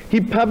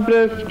 he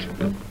published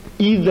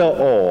Either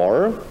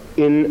Or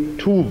in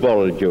 2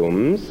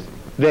 volumes.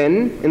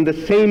 Then, in the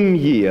same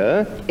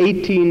year,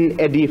 18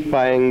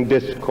 edifying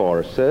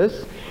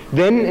discourses.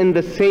 Then, in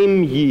the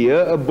same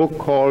year, a book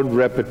called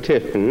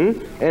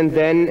Repetition. And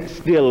then,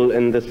 still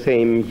in the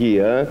same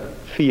year,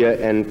 Fear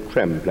and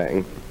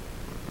Trembling.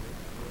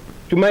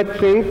 You might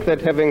think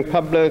that having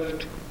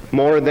published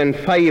more than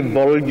 5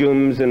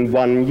 volumes in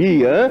 1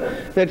 year,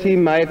 that he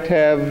might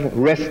have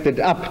rested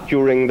up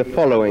during the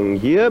following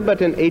year,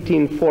 but in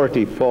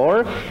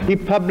 1844 he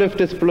published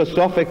his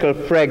philosophical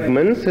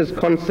fragments, his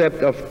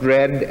concept of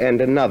dread,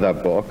 and another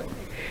book.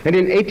 And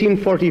in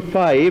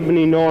 1845, an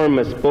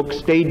enormous book,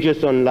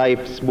 Stages on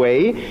Life's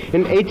Way.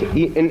 In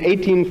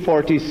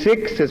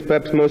 1846, his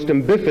perhaps most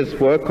ambitious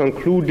work,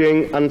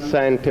 concluding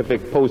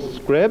Unscientific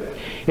Postscript.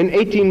 In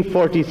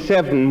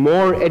 1847,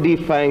 more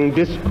edifying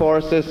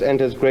discourses and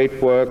his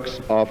great works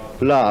of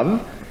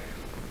love.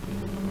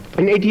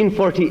 In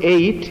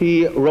 1848,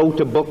 he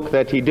wrote a book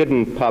that he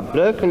didn't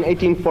publish. In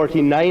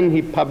 1849,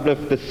 he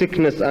published The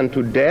Sickness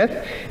Unto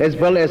Death, as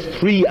well as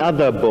 3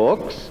 other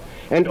books,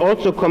 and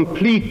also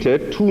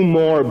completed 2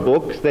 more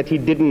books that he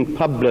didn't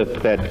publish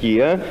that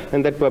year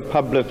and that were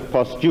published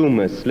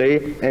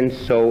posthumously, and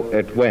so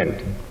it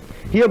went.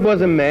 Here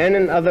was a man,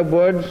 in other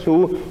words,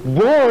 who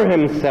wore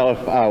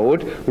himself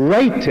out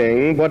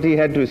writing what he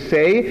had to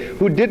say,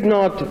 who did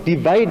not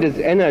divide his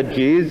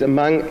energies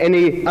among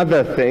any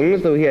other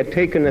things, though he had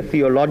taken a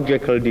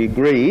theological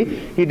degree.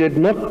 He did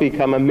not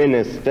become a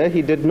minister.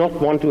 He did not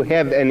want to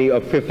have any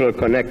official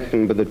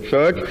connection with the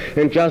church,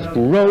 and just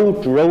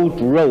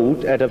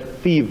wrote at a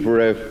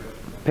feverish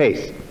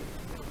pace.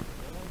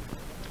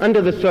 Under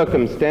the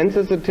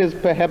circumstances, it is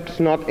perhaps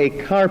not a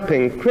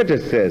carping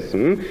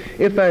criticism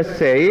if I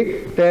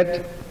say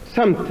that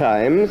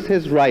sometimes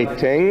his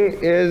writing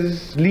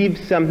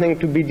leaves something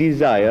to be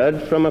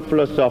desired from a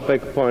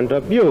philosophic point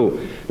of view,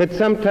 that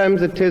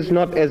sometimes it is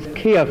not as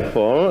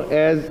careful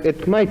as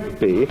it might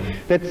be,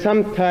 that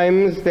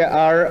sometimes there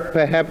are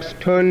perhaps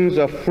turns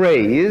of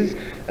phrase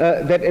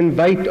that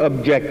invite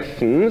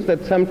objections,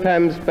 that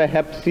sometimes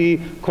perhaps he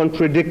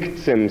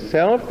contradicts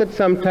himself, that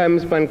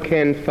sometimes one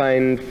can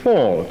find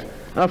fault.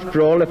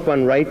 After all, if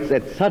one writes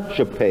at such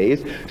a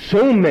pace,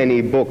 so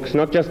many books,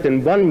 not just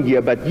in one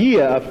year, but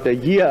year after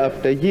year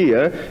after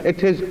year,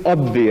 it is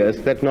obvious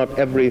that not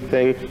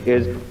everything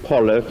is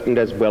polished and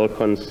as well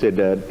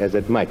considered as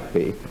it might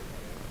be.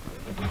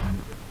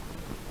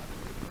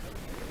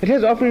 It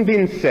has often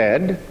been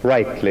said,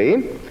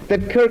 rightly,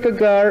 that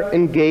Kierkegaard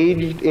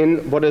engaged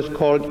in what is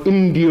called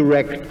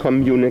indirect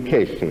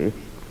communication.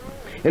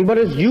 And what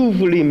is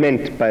usually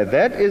meant by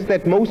that is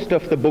that most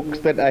of the books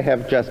that I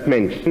have just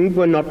mentioned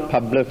were not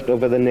published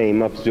over the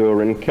name of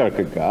Søren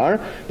Kierkegaard,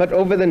 but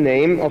over the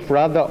name of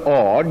rather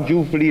odd,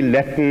 usually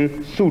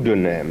Latin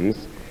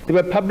pseudonyms. They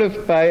were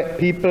published by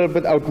people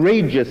with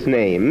outrageous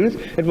names.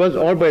 It was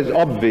always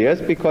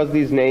obvious, because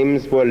these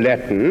names were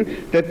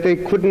Latin, that they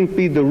couldn't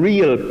be the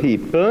real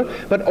people,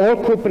 but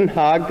all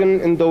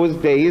Copenhagen in those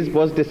days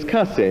was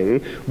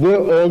discussing, were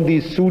all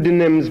these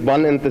pseudonyms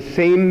one and the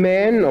same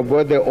man, or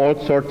were there all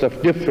sorts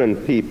of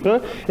different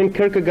people? And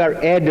Kierkegaard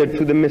added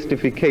to the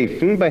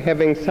mystification by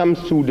having some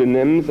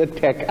pseudonyms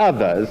attack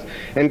others,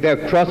 and there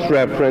are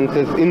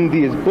cross-references in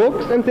these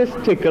books, and this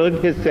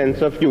tickled his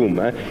sense of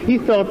humor. He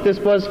thought this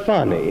was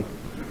funny.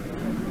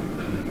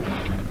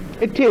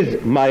 It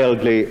is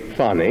mildly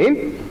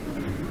funny,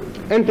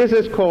 and this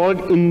is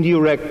called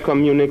indirect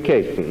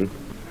communication.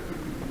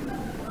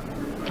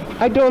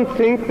 I don't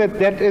think that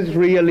that is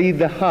really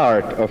the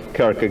heart of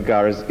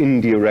Kierkegaard's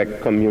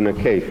indirect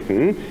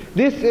communication.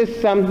 This is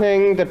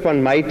something that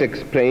one might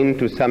explain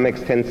to some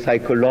extent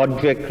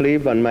psychologically.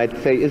 One might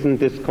say,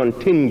 isn't this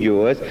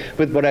continuous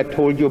with what I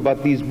told you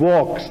about these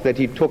walks that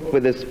he took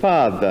with his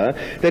father,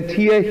 that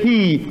here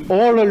he,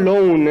 all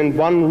alone in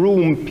one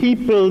room,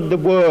 peopled the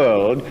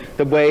world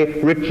the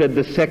way Richard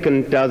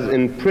II does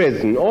in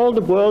prison. All the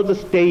world's a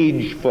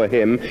stage for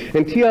him,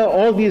 and here are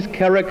all these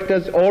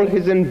characters, all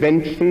his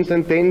inventions,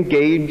 and they engage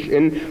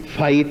in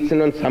fights,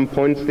 and on some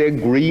points they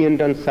agree,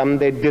 and on some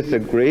they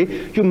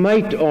disagree. You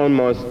might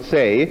almost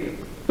say,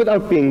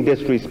 without being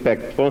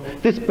disrespectful,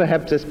 this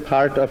perhaps is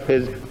part of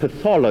his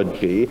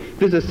pathology.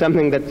 This is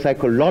something that's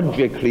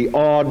psychologically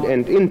odd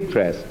and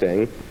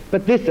interesting,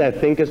 but this, I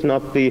think, is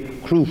not the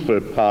crucial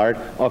part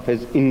of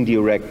his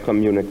indirect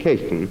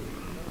communication.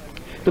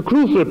 The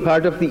crucial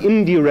part of the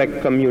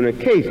indirect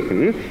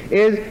communication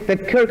is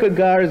that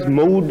Kierkegaard's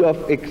mode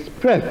of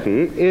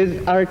expression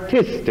is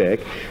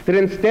artistic, that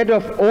instead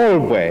of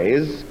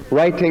always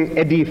writing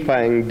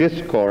edifying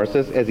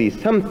discourses, as he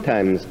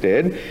sometimes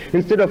did,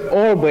 instead of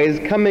always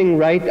coming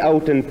right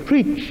out and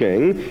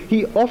preaching,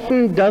 he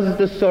often does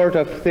the sort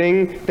of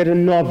thing that a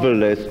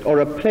novelist or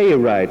a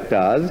playwright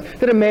does,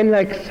 that a man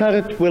like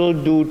Sartre will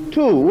do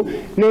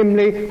too,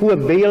 namely who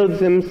avails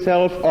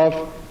himself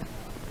of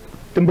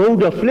the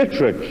mode of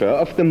literature,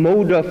 of the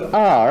mode of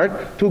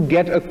art, to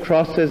get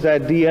across his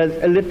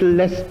ideas a little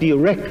less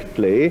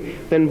directly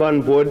than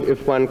one would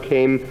if one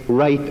came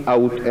right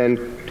out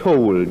and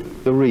told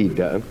the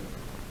reader.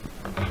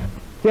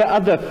 There are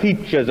other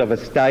features of a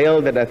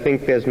style that I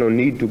think there's no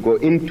need to go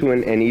into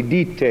in any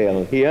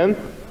detail here.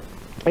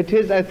 It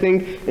is, I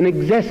think, an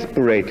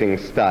exasperating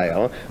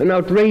style, an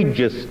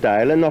outrageous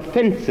style, an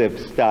offensive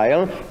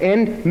style,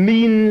 and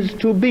means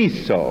to be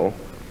so.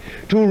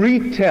 To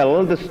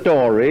retell the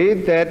story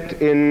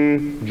that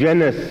in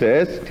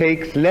Genesis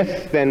takes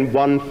less than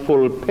one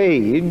full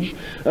page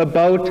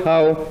about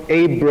how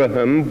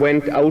Abraham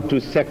went out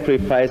to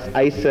sacrifice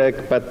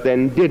Isaac but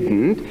then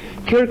didn't,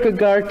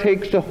 Kierkegaard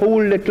takes a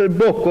whole little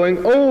book,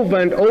 going over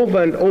and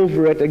over and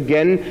over it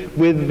again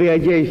with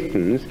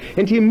variations.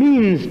 And he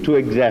means to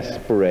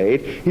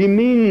exasperate, he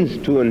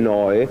means to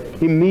annoy,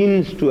 he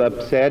means to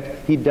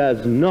upset, he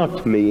does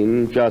not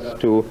mean just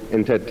to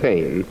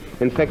entertain.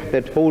 In fact,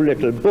 that whole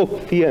little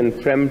book, Fear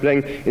and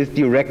Trembling, is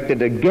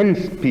directed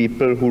against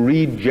people who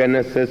read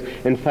Genesis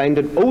and find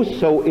it oh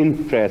so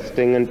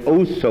interesting and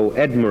oh so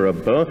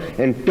admirable,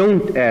 and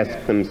don't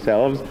ask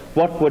themselves,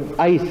 what would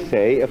I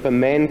say if a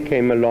man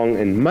came along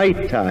in my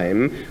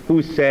time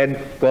who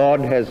said,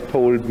 God has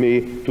told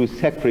me to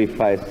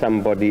sacrifice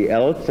somebody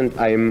else and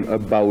I'm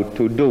about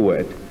to do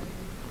it?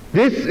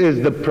 This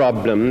is the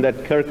problem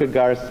that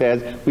Kierkegaard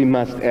says we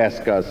must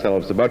ask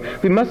ourselves about.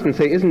 We mustn't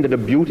say, isn't it a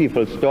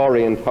beautiful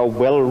story and how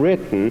well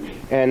written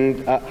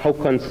and how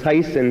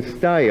concise in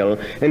style,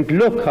 and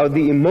look how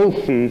the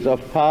emotions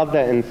of father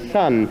and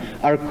son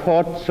are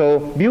caught so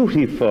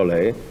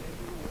beautifully.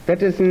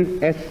 That is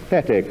an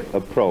aesthetic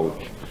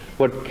approach.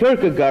 What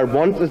Kierkegaard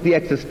wants is the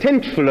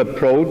existential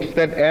approach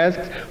that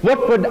asks,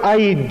 what would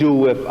I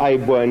do if I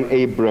were in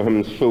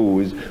Abraham's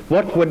shoes?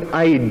 What would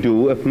I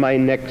do if my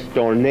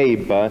next-door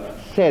neighbor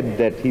said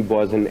that he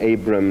was in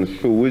Abraham's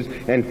shoes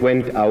and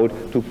went out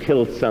to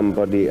kill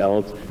somebody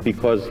else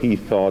because he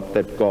thought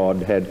that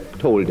God had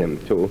told him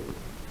to?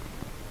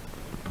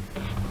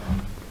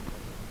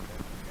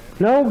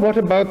 Now, what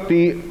about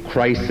the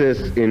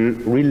crisis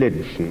in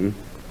religion,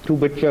 to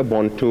which I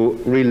want to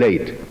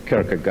relate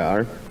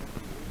Kierkegaard?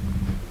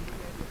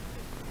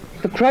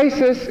 The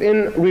crisis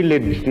in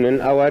religion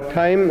in our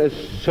time is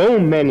so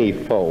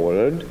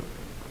manifold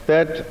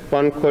that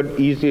one could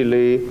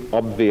easily,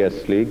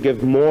 obviously,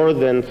 give more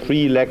than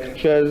 3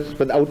 lectures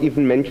without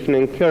even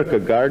mentioning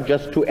Kierkegaard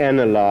just to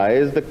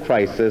analyze the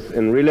crisis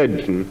in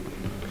religion.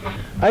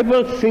 I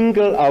will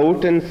single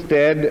out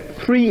instead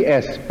 3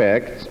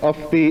 aspects of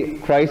the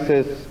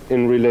crisis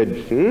in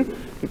religion.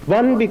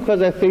 1,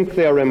 because I think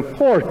they are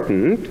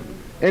important,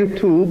 and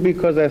 2,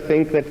 because I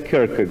think that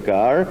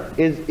Kierkegaard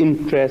is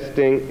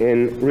interesting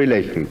in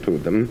relation to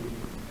them.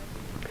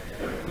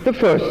 The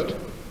first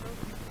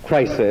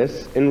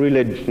crisis in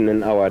religion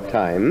in our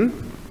time,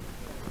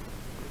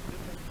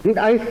 and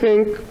I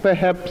think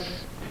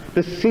perhaps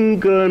the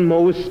single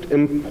most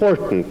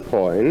important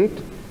point,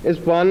 is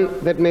one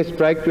that may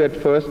strike you at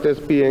first as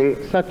being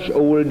such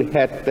old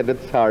hat that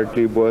it's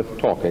hardly worth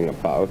talking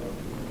about.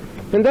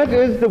 And that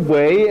is the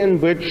way in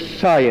which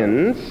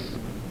science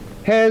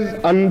has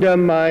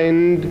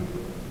undermined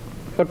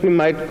what we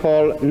might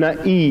call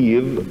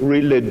naive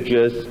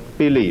religious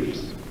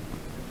beliefs.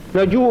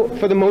 Now you,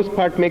 for the most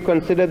part, may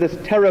consider this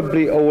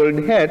terribly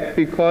old hat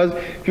because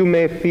you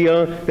may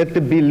feel that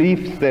the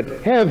beliefs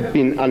that have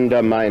been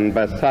undermined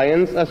by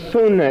science are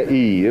so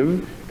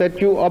naive that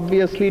you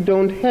obviously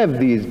don't have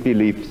these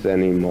beliefs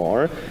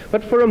anymore.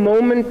 But for a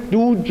moment,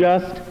 do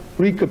just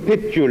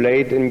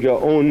recapitulate in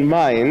your own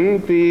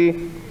mind the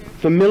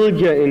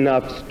familiar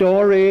enough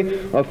story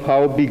of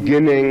how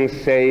beginning,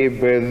 say,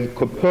 with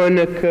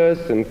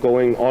Copernicus and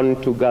going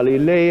on to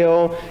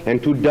Galileo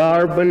and to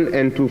Darwin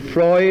and to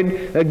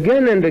Freud,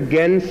 again and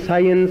again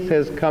science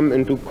has come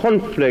into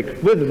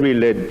conflict with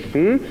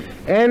religion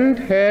and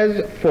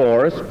has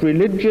forced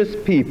religious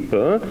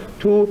people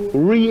to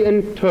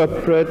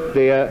reinterpret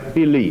their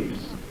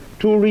beliefs,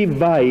 to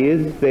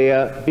revise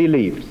their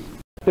beliefs.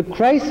 The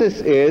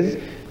crisis is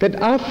that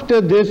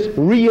after this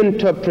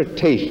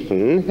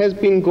reinterpretation has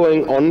been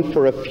going on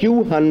for a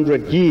few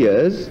hundred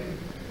years,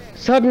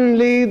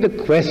 suddenly the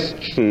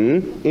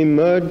question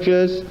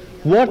emerges,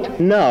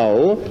 what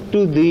now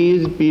do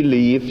these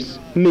beliefs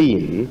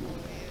mean?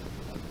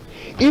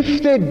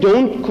 If they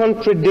don't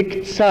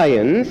contradict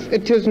science,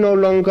 it is no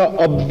longer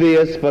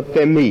obvious what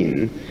they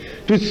mean.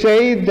 To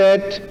say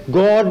that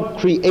God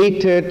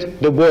created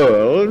the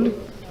world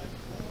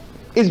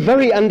is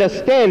very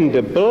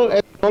understandable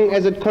as long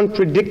as it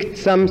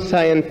contradicts some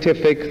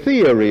scientific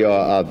theory or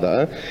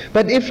other.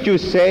 But if you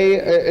say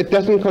it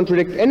doesn't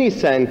contradict any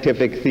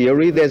scientific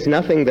theory, there's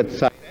nothing that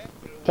science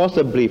could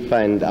possibly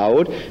find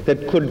out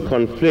that could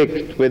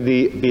conflict with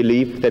the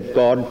belief that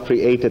God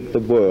created the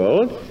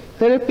world,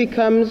 then it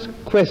becomes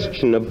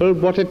questionable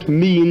what it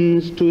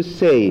means to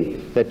say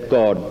that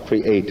God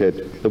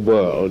created the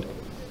world.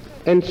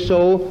 And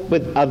so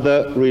with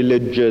other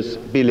religious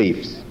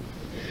beliefs.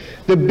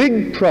 The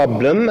big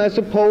problem, I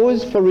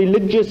suppose, for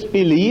religious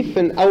belief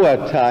in our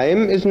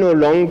time is no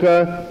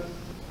longer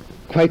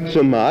quite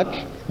so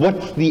much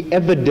what's the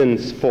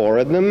evidence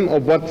for them or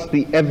what's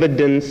the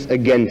evidence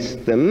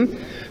against them,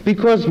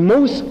 because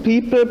most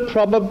people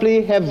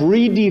probably have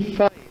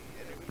redefined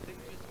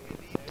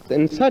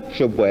in such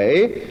a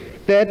way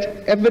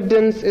that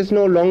evidence is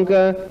no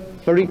longer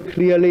very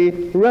clearly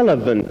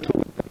relevant to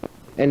them.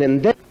 And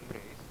in that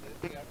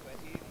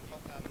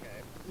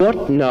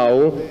what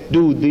now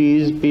do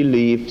these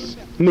beliefs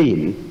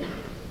mean?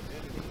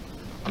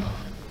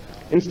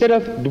 Instead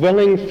of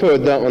dwelling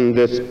further on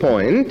this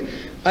point,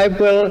 I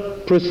will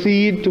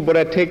proceed to what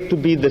I take to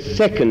be the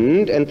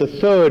second and the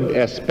third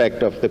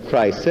aspect of the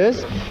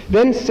crisis,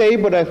 then say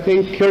what I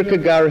think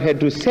Kierkegaard had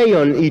to say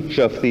on each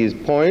of these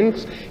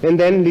points, and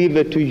then leave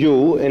it to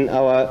you in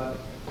our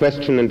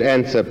question and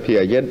answer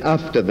period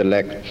after the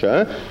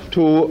lecture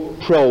to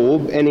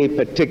probe any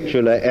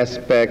particular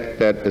aspect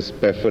that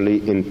especially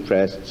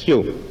interests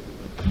you.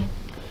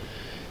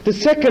 The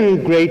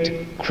second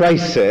great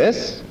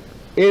crisis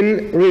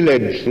in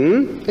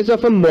religion is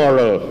of a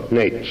moral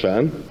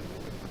nature.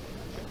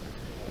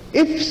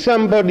 If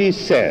somebody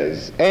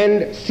says,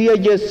 and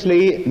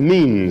seriously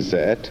means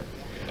it,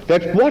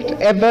 that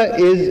whatever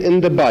is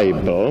in the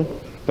Bible,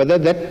 whether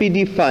that be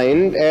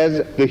defined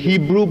as the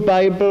Hebrew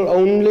Bible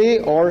only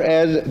or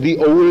as the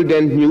Old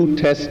and New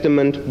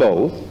Testament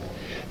both,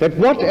 that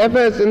whatever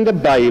is in the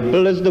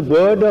Bible is the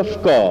Word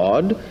of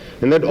God,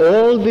 and that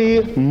all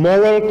the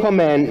moral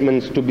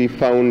commandments to be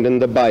found in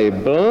the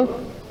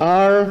Bible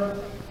are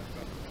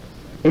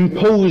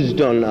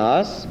imposed on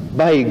us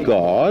by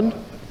God,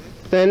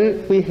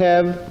 then we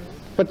have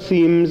what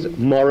seems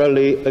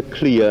morally a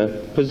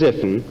clear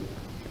position.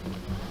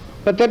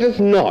 But that is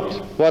not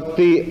what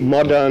the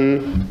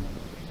modern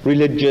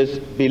religious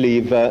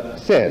believer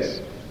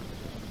says.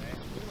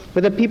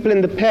 Whether people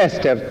in the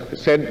past have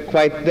said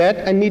quite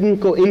that, I needn't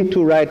go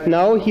into right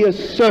now. Here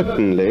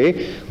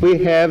certainly we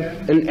have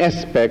an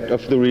aspect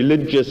of the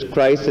religious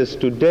crisis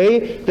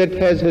today that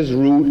has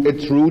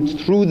its roots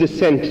through the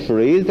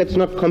centuries, that's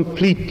not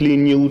completely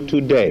new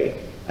today.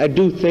 I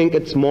do think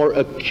it's more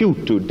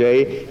acute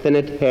today than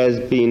it has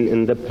been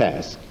in the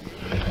past.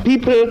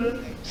 People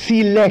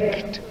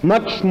select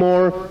much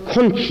more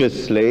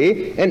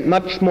consciously and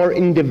much more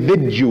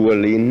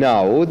individually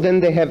now than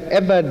they have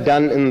ever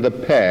done in the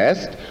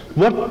past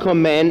what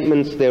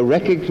commandments they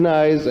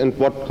recognize and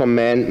what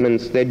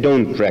commandments they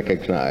don't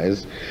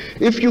recognize.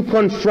 If you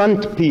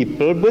confront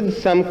people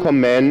with some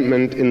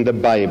commandment in the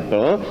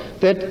Bible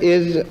that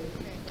is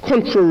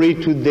contrary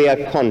to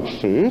their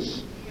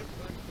conscience,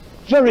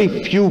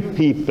 very few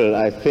people,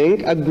 I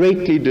think, are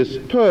greatly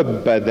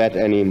disturbed by that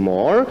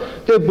anymore.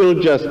 They will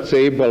just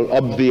say, well,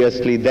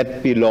 obviously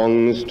that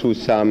belongs to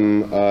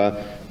some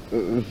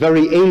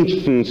very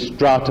ancient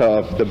strata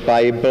of the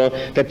Bible.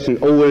 That's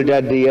an old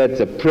idea, it's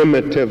a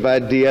primitive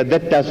idea,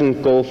 that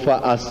doesn't go for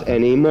us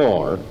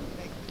anymore.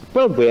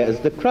 Well, where is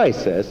the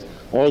crisis?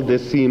 All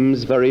this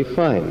seems very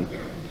fine.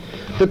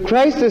 The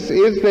crisis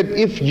is that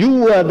if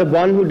you are the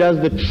one who does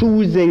the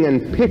choosing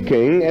and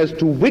picking as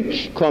to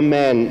which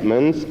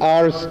commandments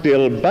are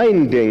still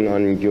binding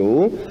on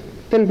you,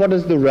 then what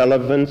is the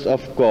relevance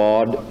of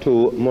God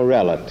to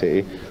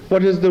morality?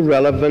 What is the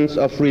relevance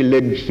of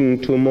religion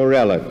to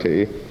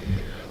morality?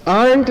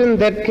 Aren't in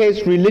that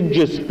case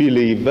religious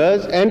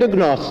believers and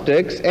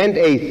agnostics and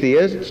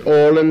atheists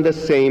all in the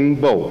same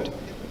boat?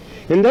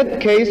 In that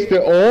case, they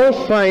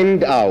all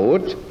find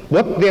out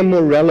what their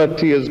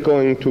morality is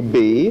going to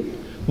be,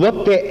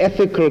 what their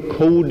ethical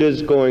code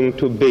is going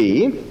to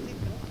be,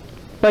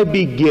 by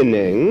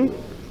beginning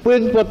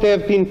with what they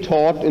have been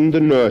taught in the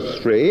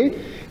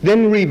nursery,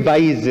 then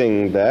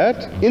revising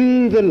that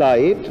in the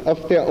light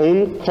of their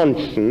own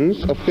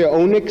conscience, of their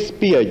own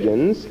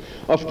experience,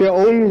 of their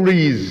own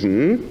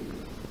reason,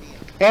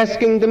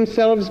 asking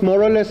themselves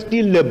more or less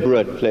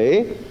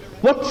deliberately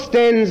what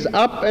stands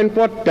up and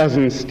what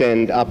doesn't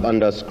stand up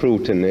under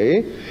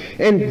scrutiny,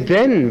 and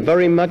then,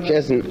 very much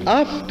as an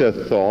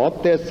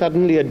afterthought, there's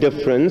suddenly a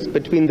difference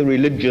between the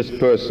religious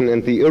person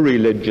and the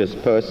irreligious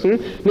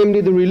person, namely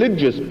the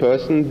religious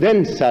person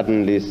then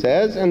suddenly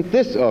says, and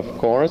this, of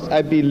course,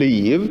 I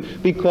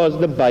believe because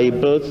the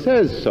Bible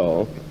says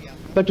so.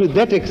 But to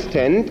that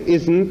extent,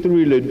 isn't the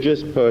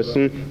religious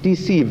person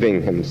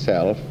deceiving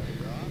himself?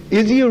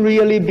 Is he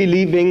really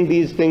believing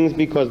these things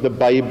because the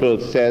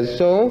Bible says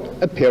so?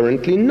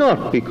 Apparently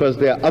not, because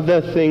there are other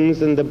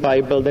things in the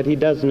Bible that he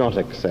does not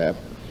accept.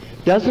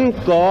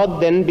 Doesn't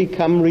God then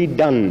become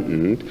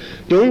redundant?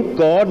 Don't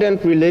God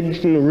and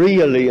religion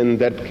really, in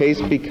that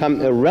case,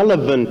 become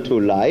irrelevant to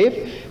life?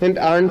 And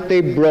aren't they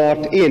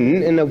brought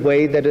in a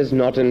way that is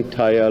not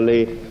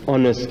entirely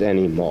honest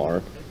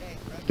anymore?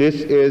 This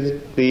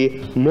is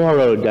the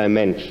moral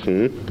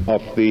dimension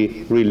of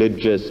the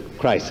religious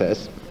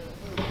crisis.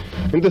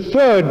 And the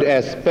third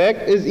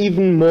aspect is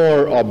even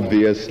more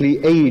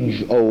obviously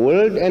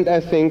age-old and I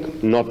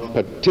think not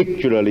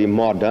particularly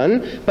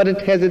modern, but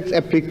it has its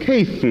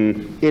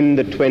application in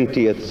the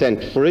 20th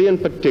century and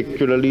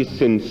particularly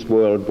since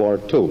World War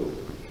II.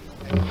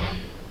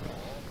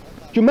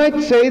 You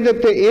might say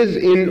that there is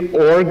in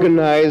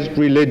organized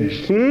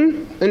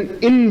religion an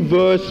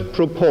inverse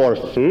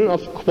proportion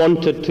of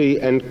quantity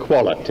and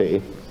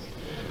quality.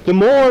 The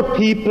more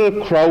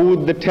people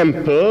crowd the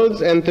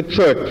temples and the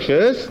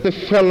churches, the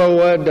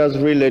shallower does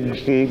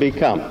religion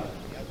become.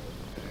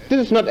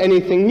 This is not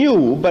anything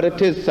new, but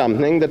it is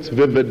something that's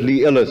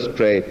vividly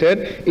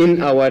illustrated in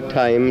our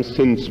time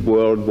since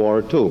World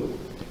War II.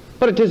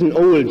 But it is an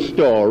old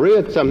story.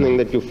 It's something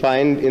that you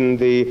find in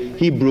the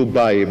Hebrew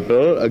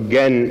Bible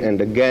again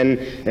and again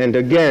and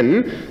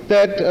again,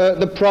 that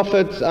the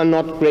prophets are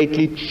not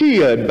greatly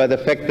cheered by the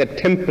fact that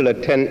temple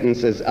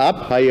attendance is up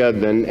higher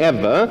than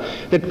ever,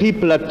 that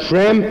people are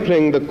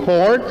trampling the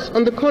courts.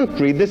 On the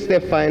contrary, this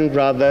they find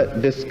rather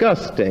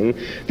disgusting.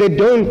 They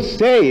don't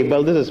say,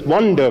 well, this is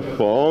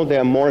wonderful, there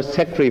are more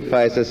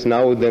sacrifices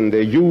now than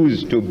there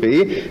used to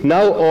be.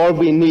 Now all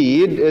we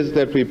need is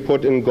that we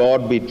put in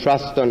God we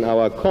trust on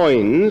our coins,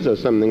 or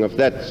something of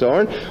that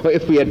sort, or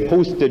if we had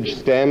postage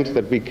stamps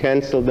that we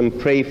cancel them,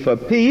 pray for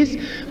peace.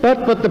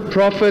 But what the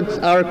prophets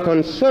are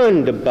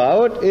concerned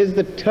about is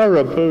the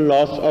terrible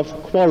loss of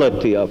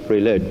quality of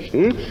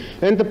religion,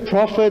 and the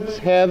prophets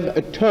have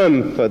a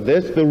term for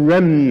this, the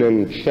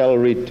remnant shall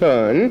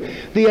return,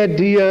 the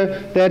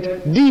idea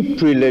that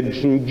deep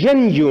religion,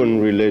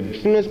 genuine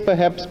religion, is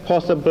perhaps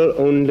possible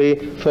only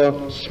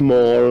for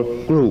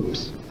small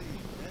groups.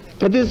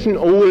 But this is an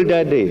old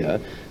idea.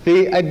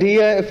 The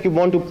idea, if you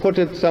want to put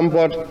it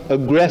somewhat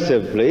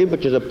aggressively,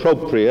 which is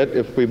appropriate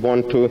if we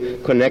want to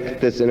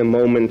connect this in a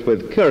moment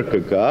with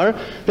Kierkegaard,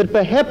 that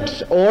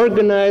perhaps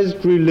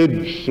organized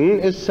religion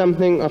is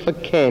something of a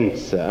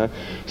cancer,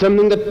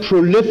 something that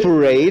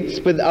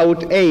proliferates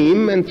without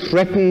aim and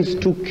threatens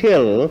to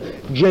kill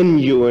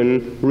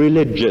genuine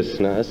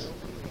religiousness.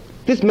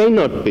 This may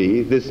not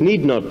be, this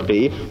need not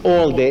be,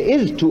 all there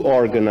is to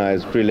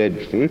organized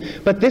religion,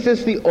 but this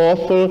is the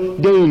awful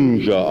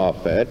danger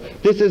of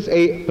it. This is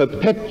a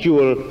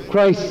perpetual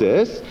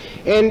crisis,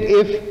 and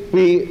if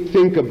we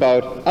think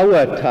about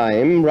our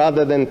time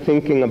rather than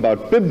thinking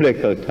about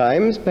biblical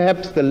times,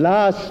 perhaps the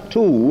last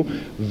two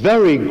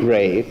very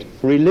great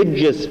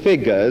religious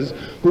figures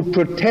who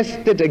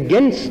protested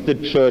against the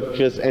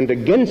churches and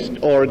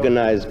against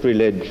organized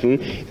religion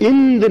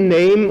in the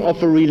name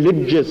of a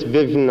religious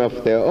vision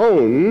of their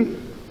own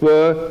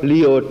were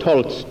Leo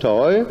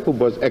Tolstoy, who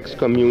was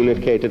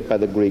excommunicated by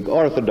the Greek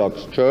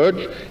Orthodox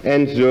Church,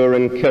 and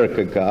Søren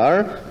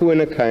Kierkegaard, who in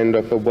a kind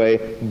of a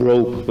way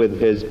broke with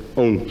his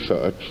own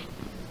church.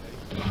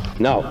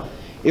 Now,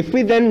 if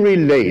we then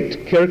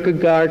relate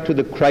Kierkegaard to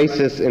the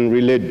crisis in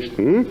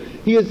religion,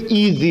 he is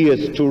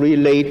easiest to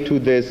relate to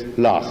this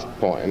last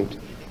point.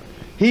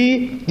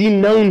 He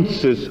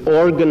denounces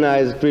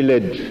organized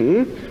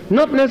religion,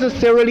 not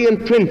necessarily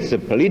in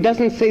principle. He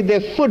doesn't say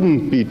there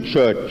shouldn't be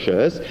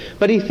churches,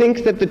 but he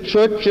thinks that the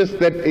churches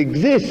that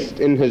exist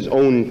in his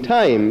own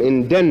time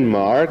in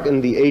Denmark in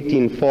the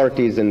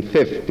 1840s and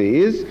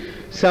 50s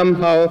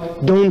somehow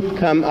don't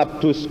come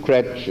up to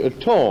scratch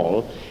at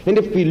all. And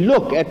if we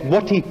look at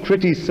what he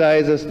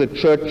criticizes the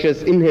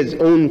churches in his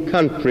own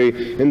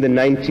country in the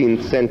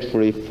 19th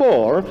century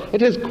for,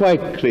 it is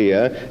quite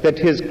clear that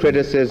his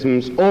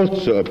criticisms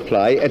also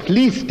apply at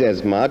least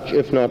as much,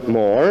 if not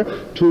more,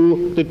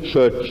 to the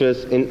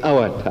churches in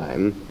our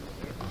time.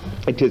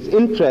 It is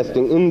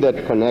interesting in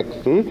that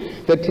connection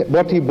that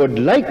what he would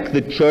like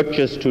the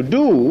churches to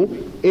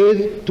do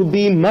is to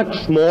be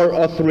much more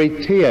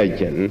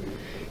authoritarian.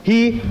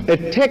 He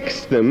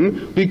attacks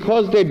them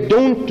because they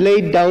don't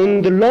lay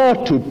down the law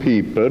to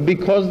people,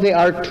 because they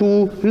are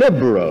too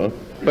liberal.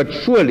 But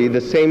surely the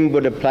same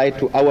would apply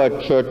to our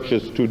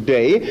churches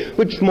today,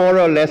 which more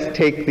or less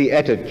take the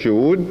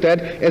attitude that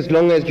as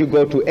long as you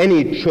go to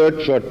any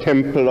church or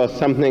temple or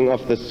something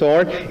of the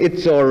sort,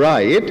 it's all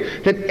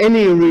right, that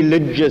any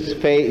religious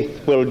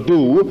faith will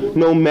do,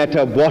 no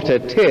matter what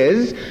it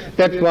is,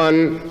 that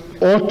one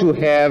ought to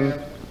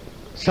have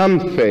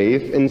some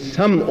faith in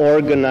some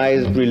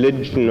organized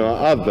religion or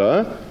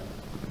other,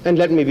 and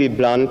let me be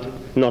blunt,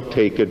 not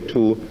take it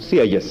too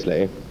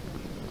seriously.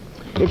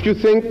 If you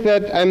think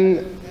that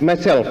I'm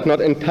myself not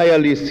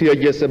entirely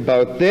serious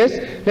about this,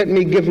 let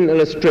me give an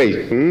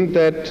illustration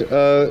that,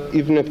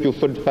 even if you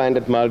should find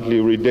it mildly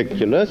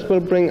ridiculous, will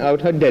bring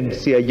out how dead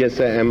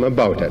serious I am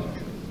about it.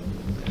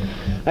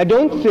 I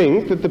don't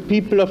think that the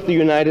people of the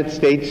United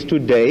States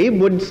today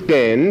would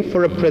stand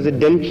for a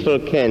presidential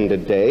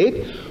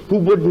candidate who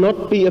would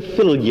not be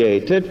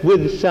affiliated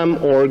with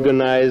some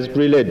organized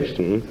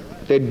religion.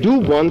 They do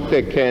want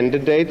their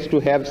candidates to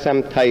have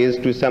some ties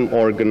to some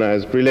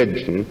organized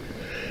religion.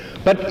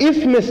 But if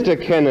Mr.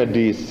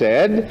 Kennedy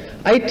said,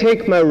 I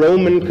take my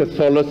Roman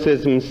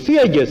Catholicism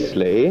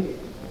seriously,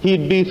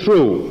 he'd be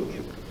through.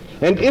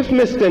 And if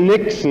Mr.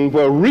 Nixon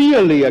were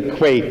really a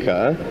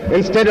Quaker,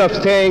 instead of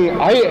saying,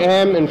 I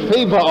am in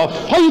favor of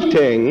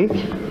fighting,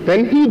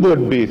 then he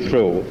would be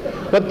through.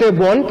 What they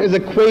want is a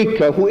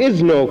Quaker who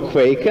is no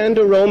Quaker and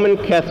a Roman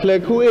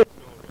Catholic who is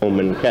no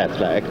Roman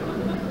Catholic.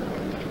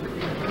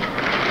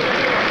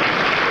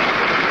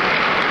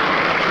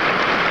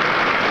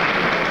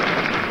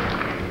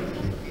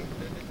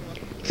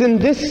 It's in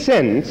this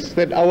sense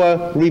that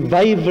our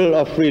revival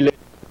of religion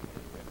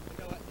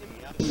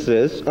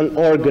on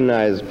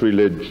organized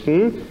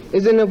religion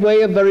is in a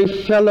way a very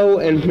shallow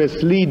and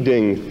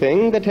misleading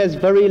thing that has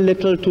very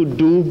little to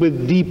do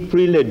with deep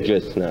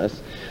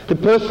religiousness. The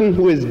person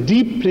who is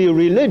deeply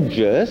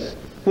religious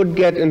would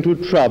get into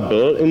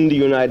trouble in the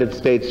United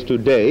States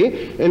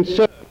today and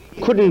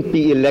certainly couldn't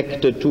be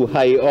elected to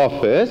high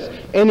office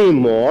any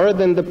more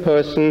than the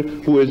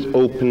person who is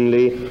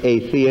openly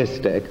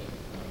atheistic.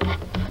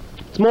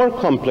 It's more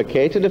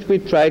complicated if we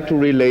try to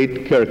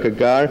relate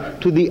Kierkegaard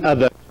to the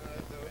other.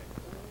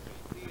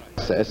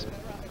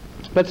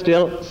 But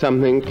still,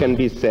 something can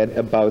be said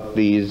about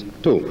these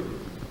two.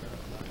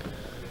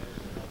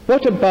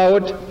 What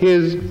about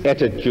his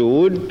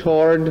attitude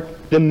toward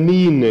the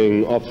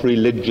meaning of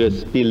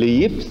religious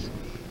beliefs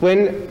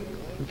when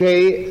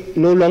they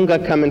no longer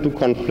come into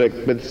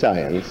conflict with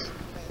science?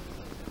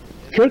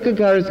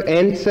 Kierkegaard's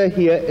answer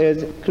here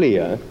is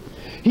clear.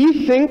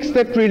 He thinks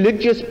that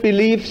religious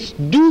beliefs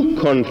do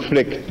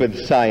conflict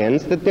with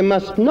science, that they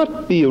must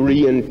not be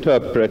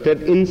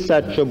reinterpreted in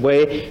such a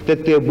way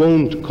that they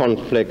won't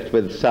conflict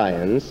with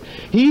science.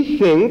 He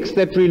thinks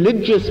that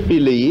religious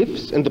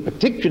beliefs, and the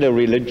particular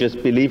religious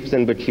beliefs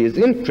in which he is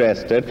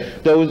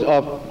interested, those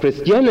of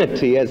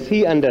Christianity as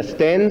he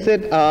understands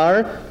it,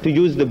 are, to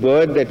use the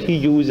word that he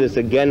uses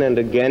again and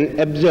again,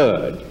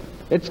 absurd.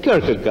 It's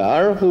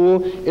Kierkegaard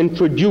who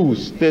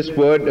introduced this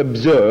word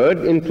absurd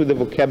into the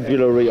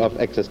vocabulary of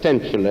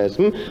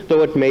existentialism,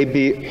 though it may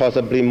be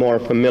possibly more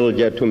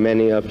familiar to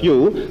many of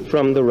you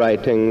from the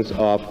writings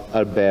of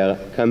Albert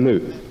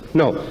Camus.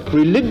 No,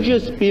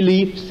 religious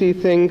beliefs, he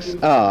thinks,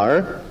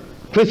 are,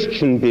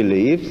 Christian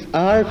beliefs,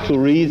 are to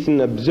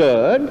reason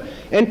absurd,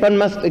 and one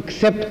must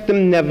accept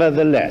them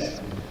nevertheless.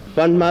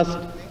 One must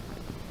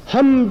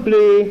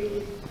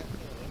humbly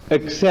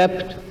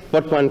accept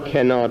what one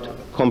cannot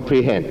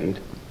comprehend.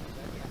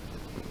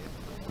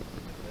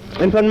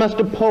 and one must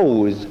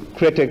oppose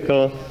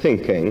critical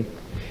thinking,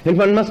 and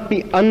one must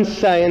be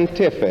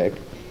unscientific,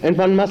 and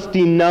one must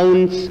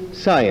denounce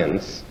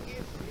science.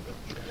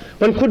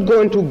 One could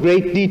go into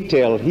great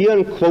detail here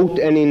and quote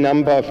any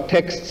number of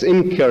texts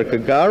in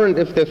Kierkegaard, and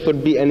if there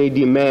should be any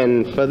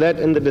demand for that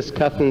in the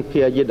discussion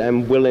period,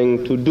 I'm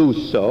willing to do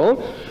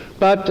so.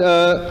 But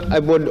I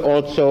would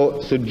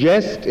also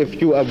suggest,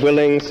 if you are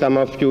willing, some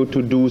of you,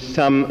 to do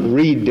some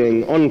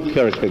reading on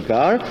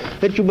Kierkegaard,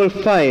 that you will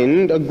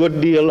find a good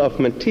deal of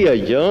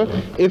material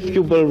if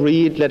you will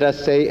read, let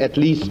us say, at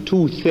least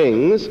two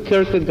things: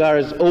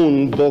 Kierkegaard's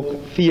own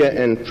book, Fear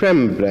and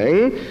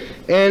Trembling,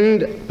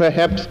 and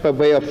perhaps by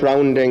way of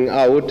rounding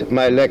out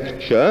my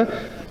lecture,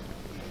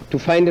 to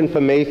find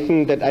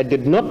information that I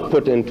did not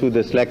put into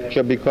this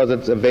lecture because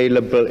it's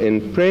available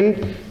in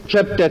print,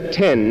 chapter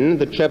 10,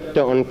 the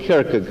chapter on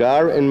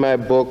Kierkegaard in my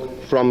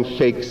book From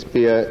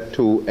Shakespeare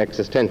to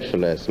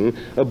Existentialism,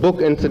 a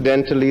book,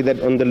 incidentally,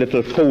 that on the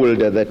little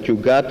folder that you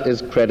got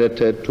is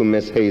credited to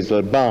Miss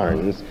Hazel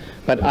Barnes.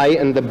 But I,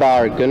 in the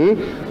bargain,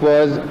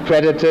 was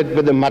credited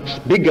with a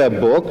much bigger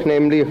book,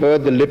 namely her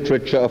The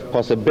Literature of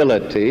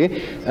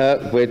Possibility,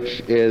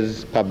 which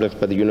is published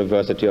by the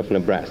University of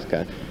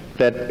Nebraska.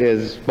 That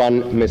is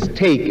one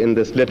mistake in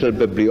this little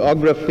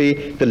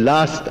bibliography. The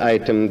last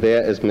item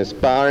there is Miss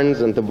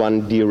Barnes, and the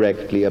one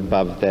directly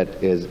above that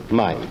is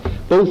mine.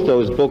 Both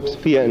those books,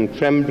 Fear and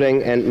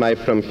Trembling and my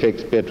From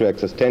Shakespeare to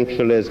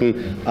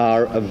Existentialism,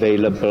 are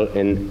available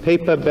in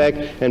paperback,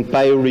 and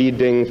by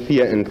reading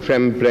Fear and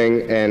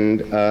Trembling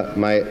and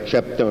my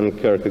chapter on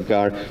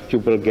Kierkegaard, you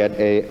will get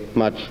a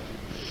much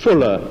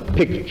fuller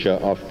picture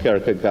of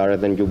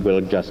Kierkegaard than you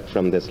will just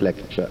from this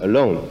lecture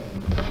alone.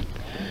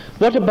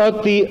 What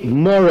about the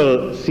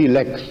moral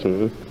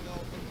selection?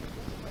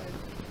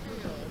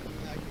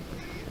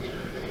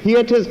 Here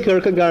it is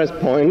Kierkegaard's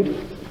point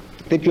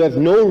that you have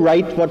no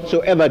right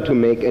whatsoever to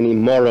make any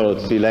moral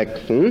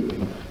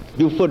selection.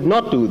 You should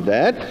not do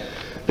that.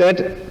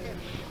 That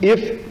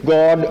if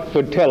God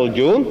should tell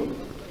you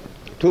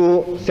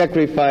to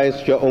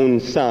sacrifice your own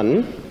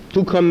son,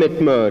 to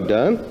commit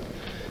murder,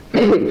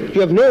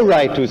 you have no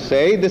right to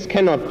say this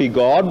cannot be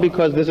God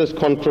because this is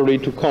contrary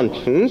to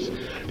conscience.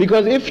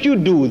 Because if you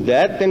do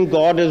that, then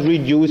God is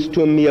reduced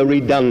to a mere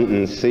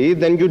redundancy.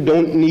 Then you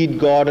don't need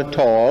God at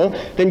all.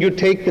 Then you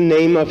take the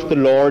name of the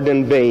Lord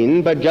in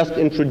vain by just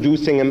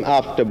introducing him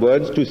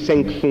afterwards to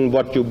sanction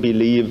what you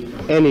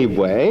believe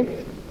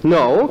anyway.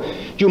 No,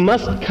 you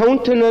must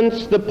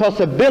countenance the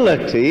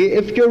possibility,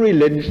 if your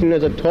religion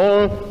is at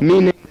all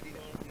meaningful,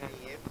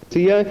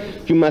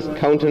 you must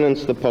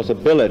countenance the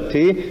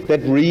possibility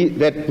that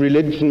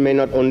religion may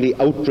not only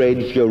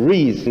outrage your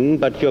reason,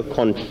 but your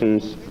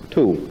conscience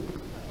too.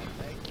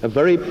 A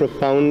very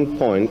profound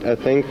point, I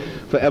think,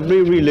 for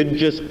every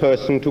religious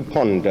person to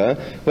ponder,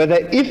 whether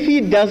if he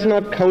does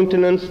not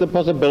countenance the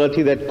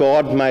possibility that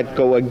God might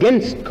go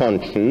against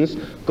conscience,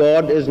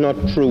 God is not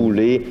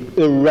truly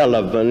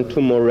irrelevant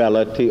to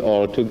morality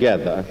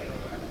altogether.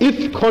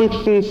 If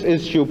conscience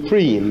is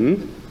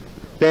supreme,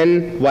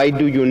 then why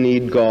do you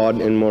need God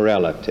in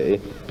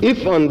morality?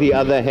 If, on the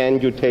other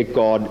hand, you take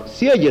God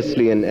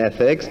seriously in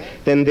ethics,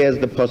 then there's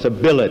the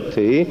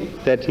possibility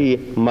that he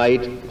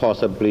might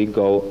possibly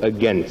go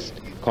against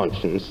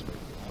conscience.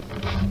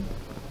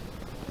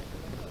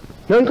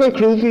 Now, in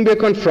conclusion, we're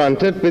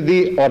confronted with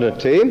the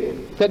oddity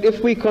that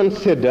if we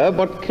consider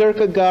what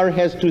Kierkegaard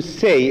has to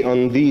say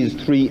on these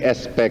three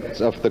aspects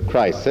of the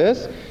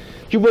crisis,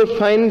 you will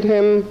find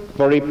him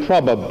very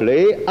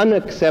probably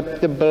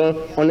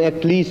unacceptable on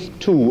at least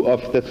two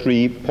of the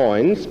 3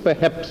 points,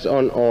 perhaps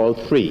on all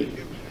three.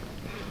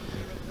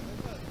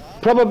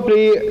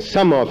 Probably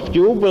some of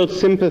you will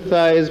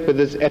sympathize with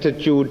his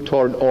attitude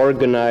toward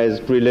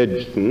organized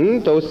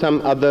religion, though some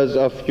others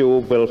of you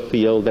will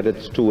feel that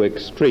it's too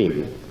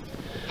extreme.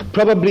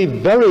 Probably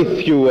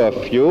very few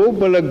of you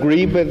will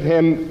agree with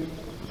him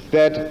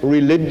that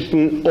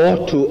religion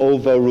ought to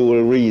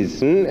overrule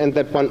reason and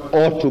that one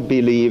ought to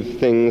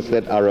believe things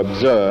that are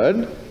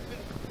absurd.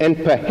 And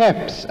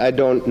perhaps, I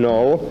don't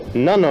know,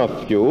 none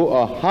of you,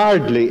 or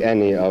hardly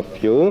any of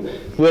you,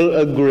 will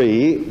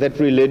agree that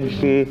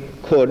religion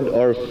could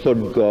or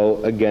should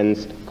go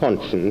against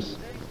conscience.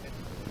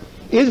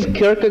 Is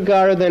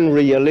Kierkegaard then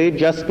really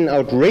just an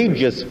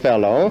outrageous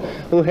fellow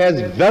who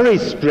has very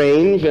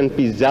strange and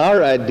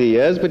bizarre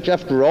ideas, which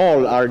after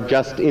all are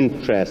just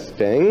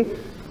interesting,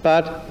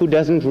 but who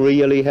doesn't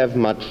really have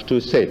much to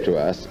say to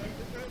us?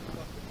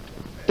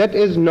 That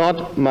is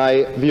not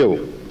my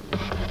view.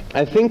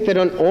 I think that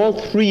on all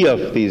three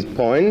of these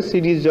points he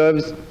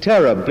deserves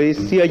terribly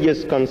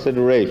serious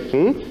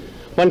consideration.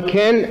 One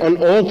can, on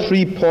all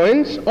 3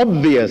 points,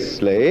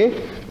 obviously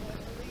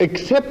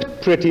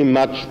accept pretty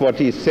much what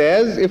he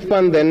says if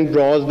one then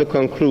draws the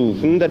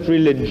conclusion that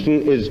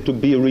religion is to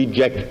be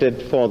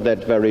rejected for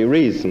that very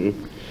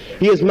reason.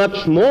 He is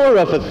much more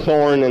of a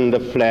thorn in the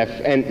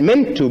flesh, and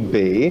meant to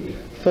be,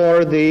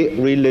 for the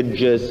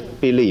religious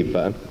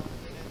believer.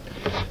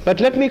 But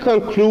let me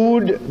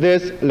conclude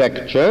this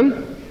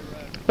lecture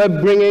by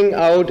bringing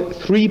out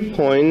 3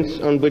 points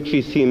on which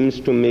he seems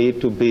to me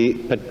to be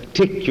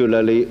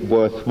particularly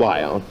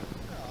worthwhile.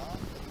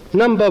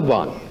 Number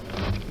 1,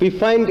 we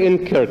find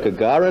in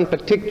Kierkegaard, and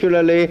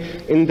particularly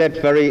in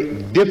that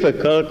very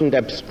difficult and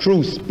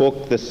abstruse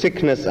book, The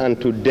Sickness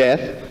Unto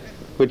Death,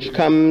 which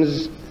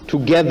comes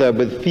together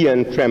with Fear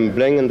and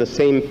Trembling in the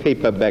same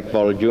paperback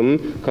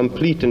volume,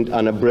 complete and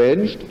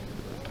unabridged,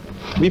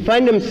 we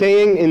find him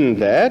saying in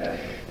that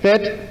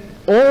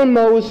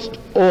almost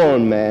all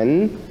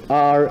men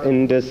are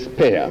in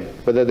despair,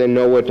 whether they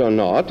know it or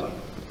not,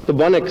 the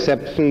one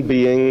exception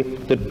being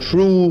the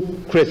true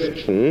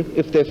Christian,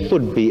 if there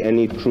should be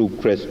any true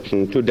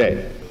Christian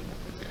today.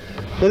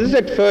 Now, this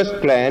at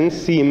first glance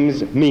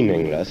seems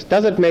meaningless.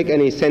 Does it make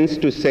any sense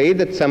to say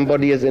that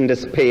somebody is in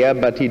despair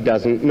but he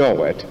doesn't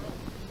know it?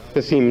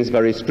 This seems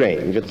very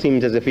strange. It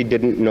seems as if he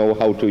didn't know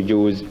how to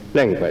use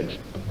language.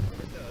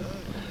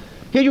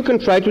 Here you can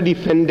try to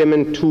defend him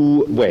in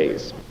 2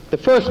 ways. The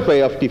first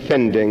way of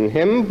defending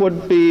him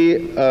would be,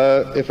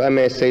 if I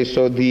may say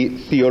so, the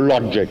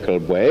theological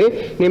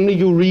way, namely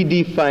you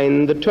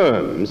redefine the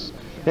terms.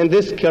 And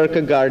this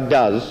Kierkegaard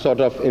does, sort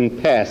of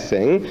in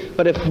passing,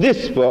 but if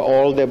this were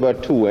all there were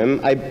to him,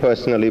 I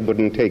personally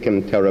wouldn't take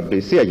him terribly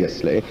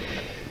seriously.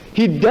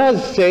 He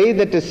does say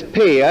that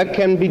despair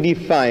can be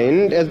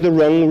defined as the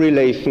wrong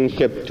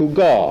relationship to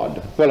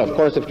God. Well, of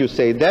course, if you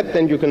say that,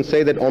 then you can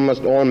say that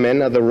almost all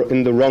men are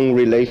in the wrong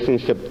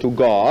relationship to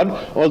God,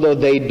 although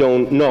they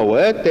don't know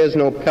it. There's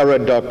no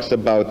paradox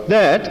about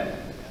that.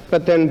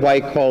 But then why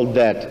call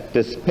that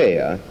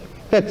despair?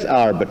 That's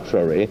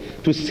arbitrary,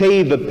 to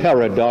save a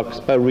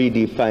paradox by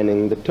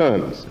redefining the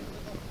terms.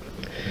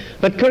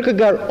 But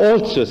Kierkegaard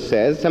also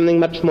says something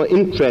much more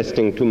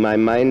interesting to my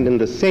mind in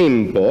the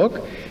same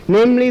book,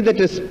 namely that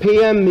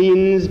despair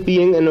means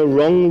being in a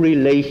wrong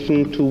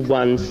relation to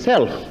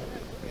oneself.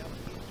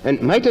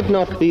 And might it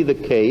not be the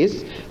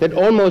case that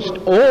almost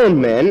all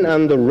men are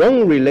in the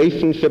wrong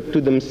relationship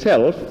to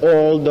themselves,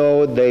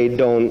 although they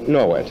don't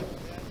know it?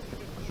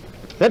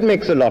 That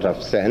makes a lot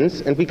of sense,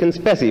 and we can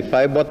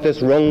specify what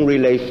this wrong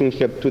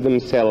relationship to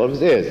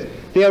themselves is.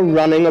 They are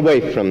running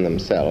away from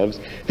themselves.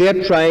 They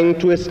are trying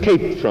to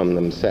escape from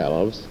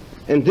themselves.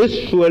 And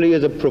this surely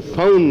is a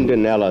profound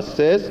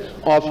analysis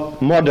of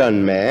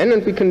modern man,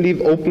 and we can leave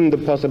open the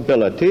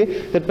possibility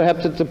that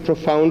perhaps it's a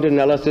profound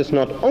analysis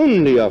not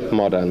only of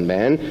modern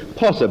man,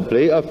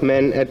 possibly of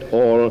men at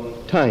all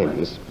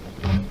times.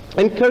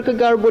 And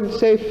Kierkegaard would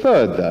say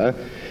further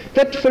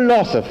that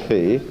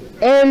philosophy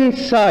and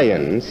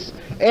science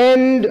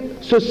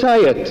and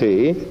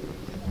society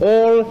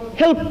all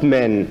help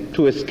men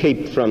to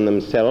escape from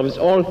themselves,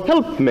 all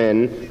help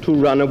men to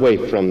run away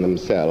from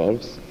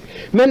themselves.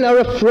 Men are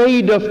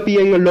afraid of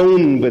being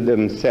alone with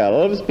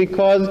themselves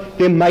because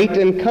they might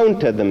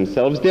encounter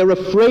themselves. They're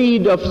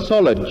afraid of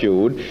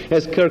solitude.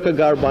 As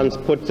Kierkegaard once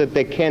puts it,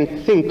 they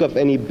can't think of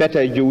any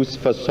better use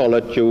for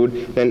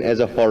solitude than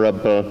as a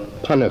horrible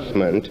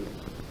punishment.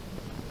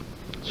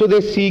 So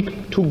they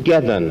seek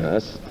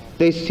togetherness.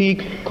 They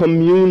seek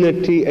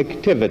community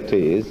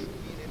activities,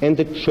 and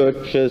the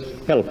churches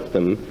help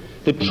them.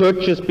 The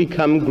churches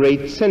become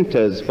great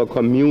centers for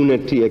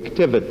community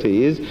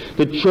activities.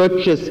 The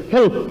churches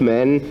help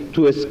men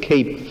to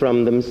escape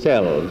from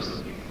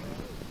themselves.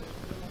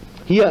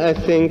 Here I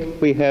think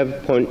we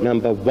have point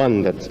number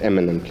 1 that's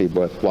eminently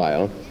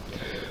worthwhile.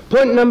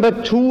 Point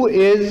number 2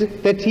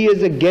 is that he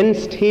is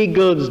against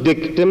Hegel's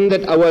dictum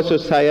that our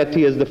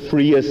society is the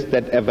freest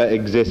that ever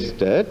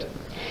existed,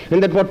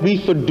 and that what we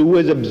should do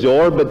is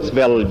absorb its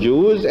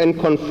values and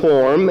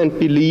conform and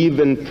believe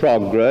in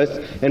progress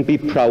and be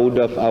proud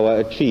of our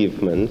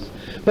achievements.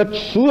 But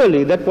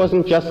surely that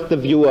wasn't just the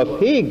view of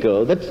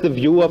Hegel, that's the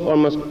view of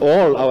almost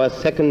all our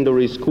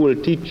secondary school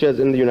teachers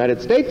in the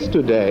United States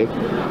today.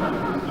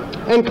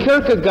 And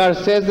Kierkegaard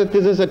says that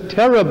this is a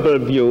terrible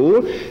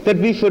view, that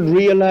we should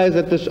realize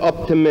that this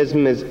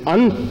optimism is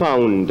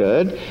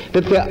unfounded,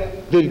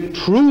 that the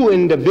true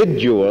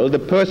individual, the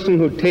person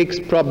who takes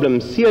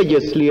problems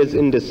seriously, is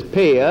in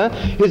despair.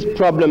 His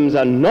problems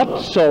are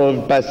not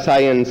solved by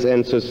science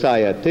and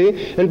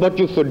society, and what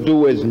you should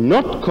do is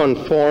not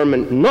conform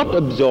and not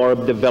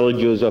absorb the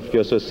values of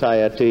your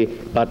society,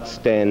 but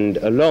stand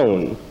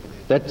alone.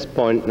 That's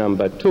point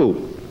number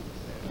 2.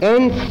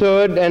 And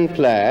third and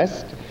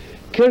last,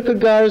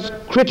 Kierkegaard's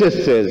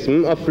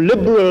criticism of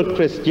liberal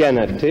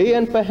Christianity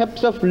and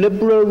perhaps of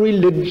liberal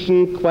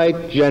religion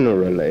quite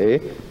generally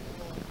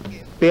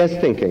bears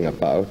thinking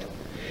about.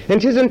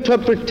 And his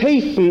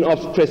interpretation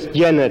of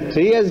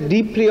Christianity as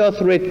deeply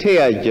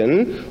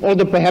authoritarian,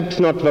 although perhaps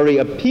not very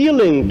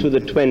appealing to the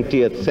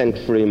 20th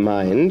century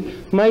mind,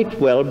 might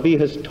well be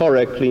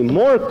historically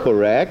more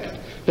correct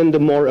than the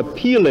more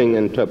appealing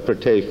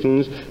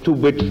interpretations to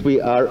which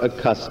we are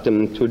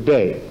accustomed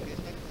today.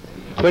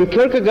 When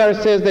Kierkegaard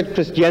says that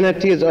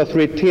Christianity is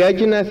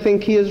authoritarian, I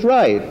think he is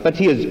right. But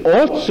he is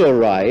also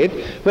right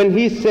when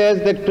he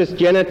says that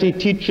Christianity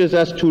teaches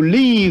us to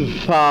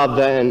leave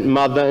father and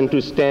mother and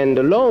to stand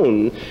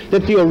alone.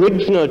 That the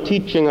original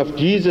teaching of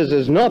Jesus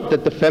is not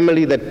that the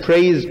family that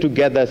prays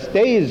together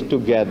stays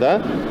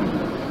together,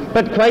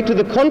 But quite to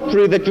the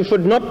contrary, that you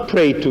should not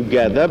pray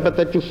together, but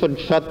that you should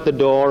shut the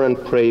door and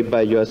pray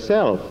by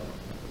yourself.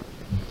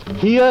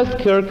 Here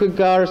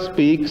Kierkegaard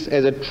speaks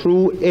as a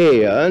true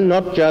heir,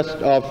 not just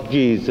of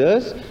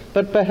Jesus,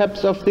 but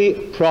perhaps of the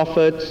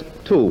prophets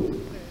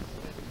too.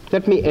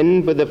 Let me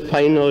end with a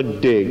final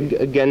dig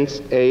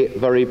against a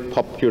very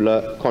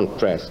popular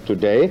contrast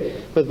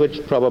today, with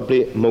which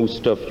probably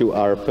most of you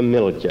are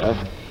familiar.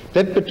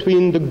 That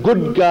between the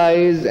good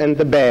guys and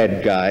the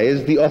bad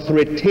guys, the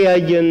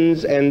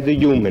authoritarians and the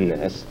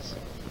humanists.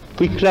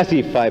 We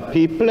classify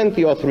people, and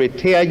the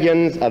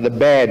authoritarians are the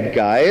bad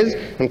guys,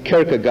 and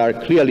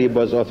Kierkegaard clearly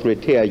was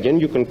authoritarian.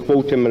 You can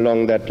quote him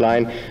along that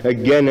line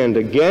again and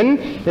again.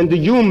 And the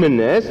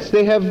humanists,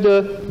 they have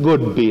the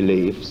good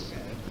beliefs.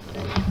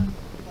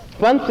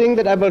 One thing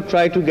that I will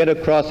try to get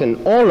across in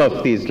all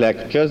of these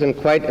lectures, and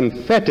quite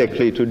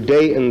emphatically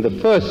today in the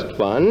first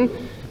one,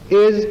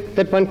 is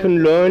that one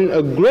can learn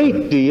a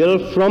great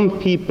deal from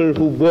people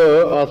who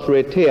were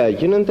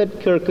authoritarian, and that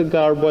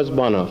Kierkegaard was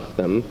one of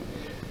them.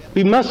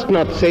 We must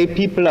not say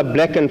people are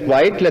black and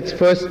white. Let's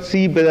first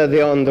see whether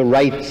they are on the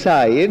right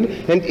side,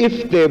 and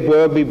if they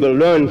were, we will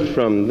learn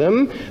from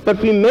them. But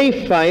we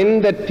may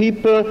find that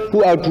people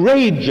who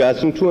outrage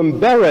us and to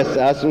embarrass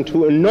us and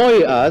to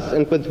annoy us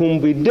and with whom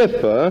we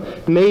differ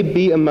may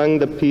be among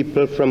the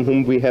people from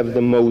whom we have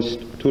the most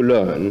to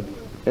learn.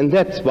 And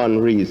that's one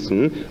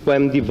reason why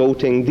I'm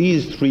devoting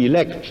these 3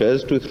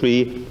 lectures to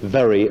 3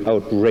 very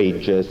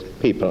outrageous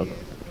people.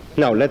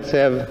 Now, let's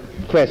have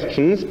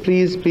questions.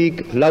 Please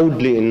speak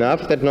loudly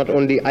enough that not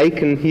only I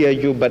can hear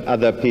you, but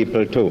other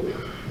people too.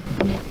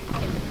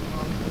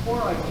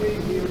 Before I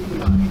came here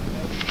tonight,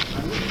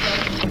 I looked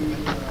at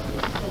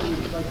the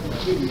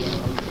encyclopedia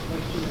on the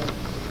question of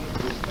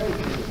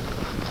existentialism,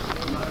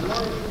 and I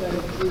learned that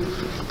it is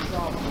a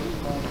problem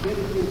of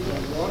getting into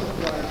one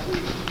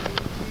crisis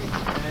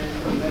and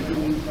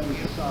imagining that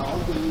it's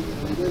solved,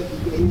 and then to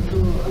get into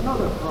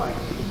another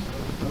crisis.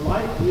 The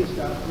life is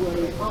that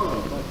way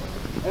on, but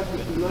after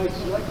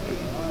tonight's lecture,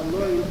 I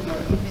learned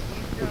that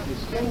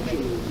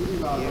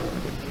existentialism, rather,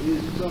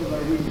 is sort of a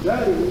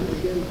rebellion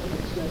against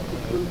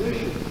accepted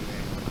conditions.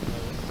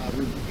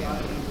 Would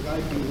I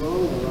be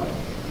wrong or right?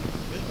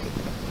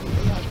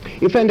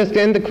 If I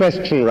understand the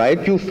question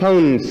right, you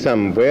found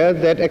somewhere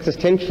that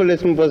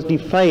existentialism was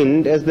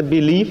defined as the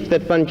belief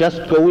that one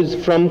just goes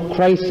from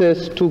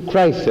crisis to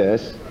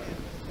crisis.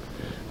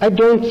 I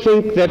don't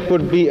think that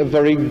would be a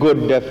very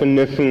good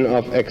definition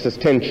of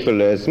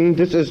existentialism.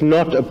 This is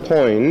not a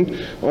point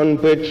on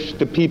which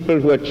the people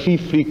who are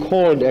chiefly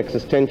called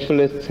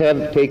existentialists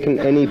have taken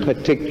any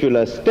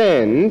particular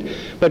stand,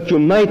 but you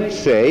might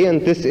say,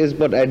 and this is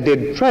what I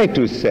did try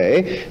to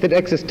say, that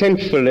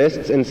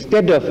existentialists,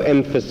 instead of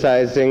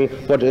emphasizing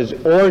what is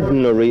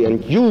ordinary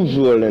and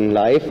usual in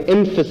life,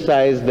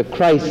 emphasize the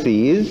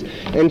crises,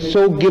 and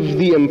so give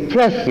the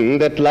impression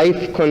that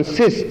life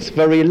consists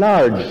very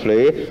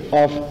largely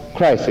of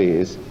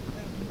crises.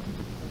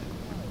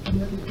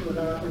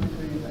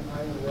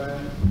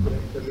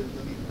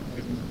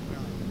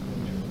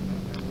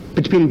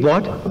 Between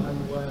what?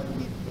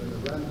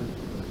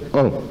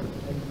 Oh.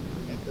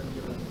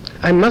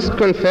 I must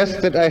confess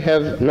that I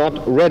have not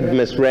read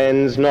Miss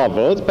Rand's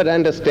novels, but I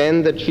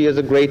understand that she is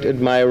a great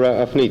admirer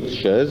of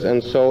Nietzsche's,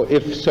 and so,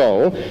 if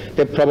so,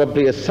 there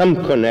probably is some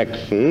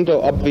connection,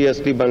 though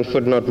obviously one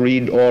should not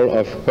read all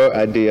of her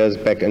ideas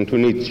back into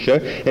Nietzsche,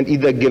 and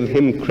either give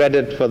him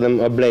credit for them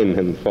or blame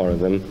him for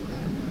them.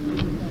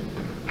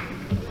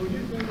 Would you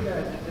think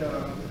that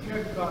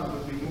Kierkegaard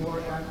would be more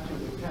apt to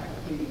attack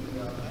the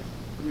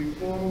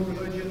Reformed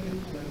religion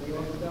than the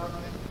Orthodox?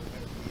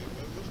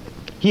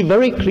 He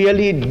very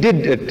clearly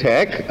did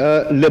attack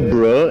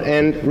liberal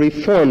and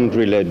reformed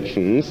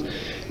religions.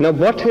 Now,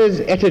 what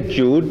his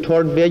attitude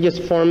toward various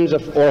forms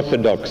of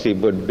orthodoxy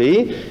would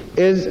be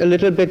is a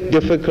little bit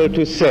difficult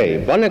to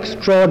say. One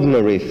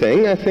extraordinary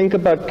thing, I think,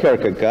 about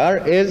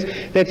Kierkegaard is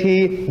that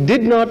he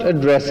did not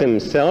address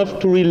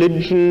himself to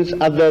religions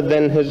other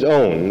than his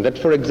own. That,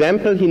 for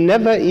example, he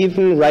never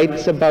even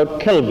writes about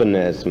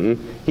Calvinism.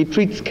 He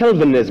treats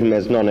Calvinism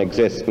as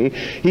non-existent.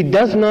 He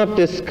does not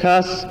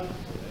discuss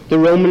the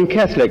Roman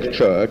Catholic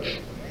Church,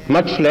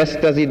 much less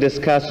does he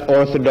discuss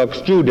Orthodox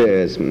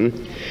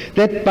Judaism.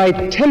 That by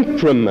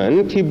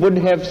temperament he would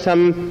have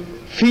some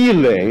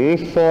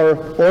feeling for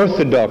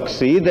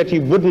orthodoxy that he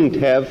wouldn't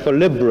have for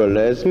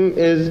liberalism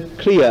is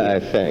clear, I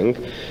think.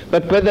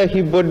 But whether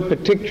he would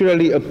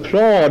particularly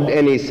applaud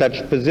any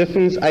such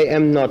positions, I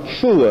am not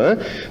sure,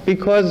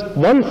 because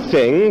one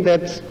thing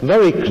that's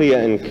very clear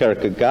in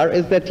Kierkegaard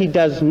is that he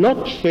does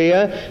not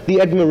share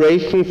the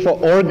admiration for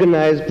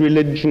organized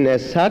religion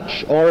as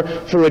such, or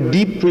for a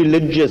deep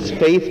religious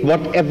faith,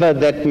 whatever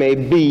that may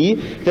be,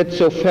 that's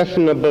so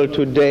fashionable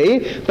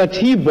today, but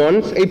he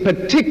wants a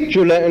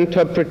particular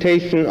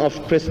interpretation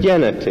of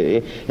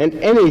Christianity, and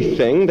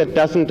anything that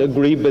doesn't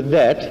agree with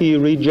that he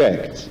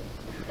rejects.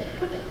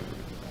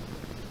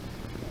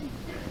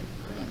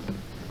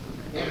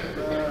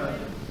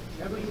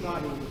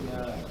 Everybody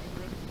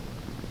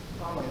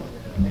following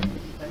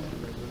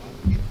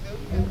existentialism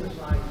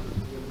emphasizes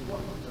the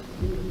importance of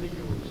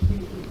individual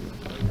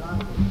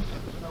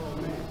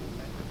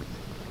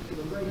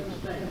to a great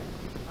extent,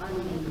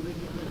 highly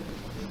individualistic,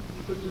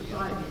 could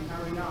society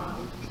carry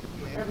on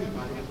with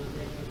everybody as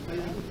a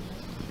nation?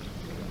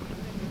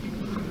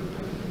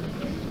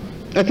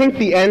 I think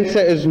the answer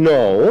is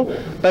no,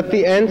 but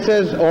the answer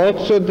is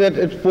also that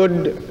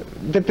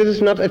that this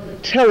is not a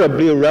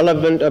terribly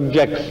relevant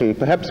objection.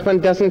 Perhaps one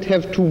doesn't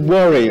have to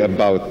worry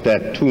about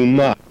that too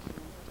much.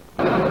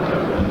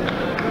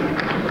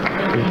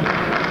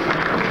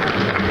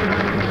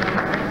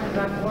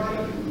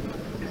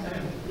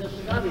 The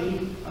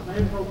study of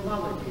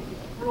anthropology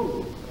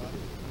proves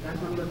that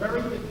from the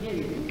very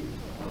beginning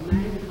of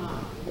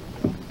mankind,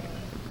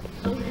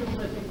 social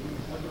living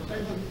was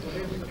essential for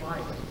their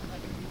survival.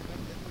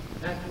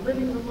 That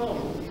living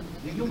alone,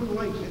 the human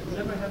race could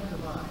never have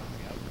survived.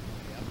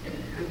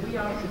 And we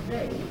are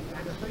today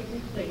at a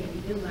certain stage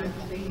in that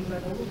stage of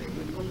evolution,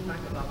 which goes back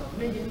about 1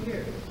 million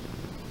years.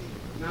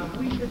 Now, if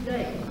we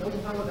today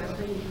don't follow that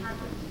same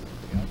pattern,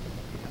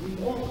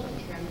 we also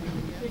can be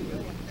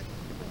continued.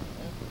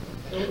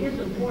 So it is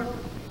important,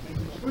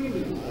 it's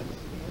extremely important,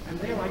 and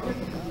they are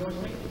identical to your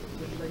statement,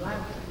 which they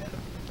laugh at.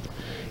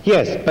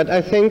 Yes, but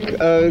I think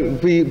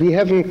we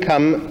haven't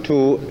come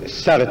to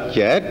Sartre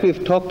yet.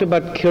 We've talked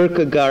about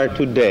Kierkegaard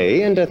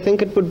today, and I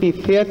think it would be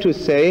fair to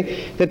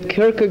say that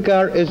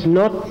Kierkegaard is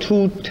not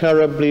too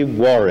terribly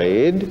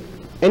worried,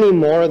 any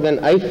more than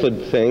I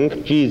should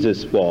think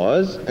Jesus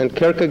was, and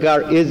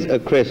Kierkegaard is a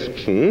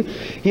Christian.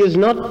 He is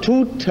not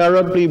too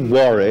terribly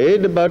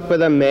worried about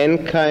whether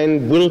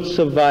mankind will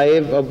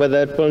survive or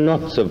whether it will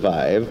not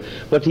survive.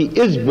 What he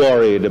is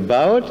worried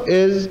about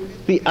is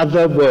the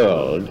other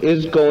world,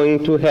 is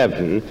going to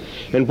heaven.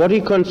 And what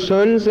he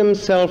concerns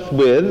himself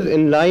with,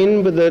 in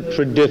line with a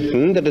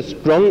tradition that is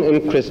strong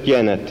in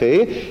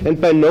Christianity,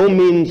 and by no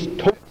means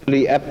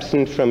totally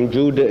absent from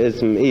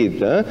Judaism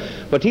either,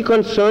 what he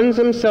concerns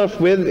himself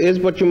with is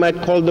what you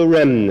might call the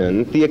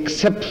remnant, the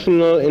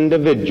exceptional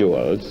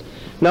individuals.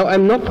 Now,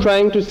 I'm not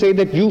trying to say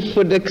that you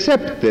should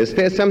accept this.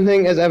 There's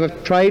something, as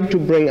I've tried to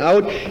bring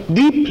out,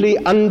 deeply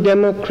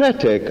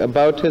undemocratic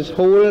about his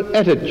whole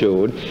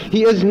attitude.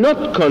 He is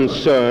not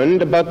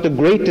concerned about the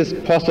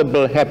greatest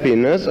possible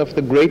happiness of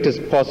the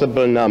greatest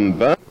possible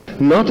number.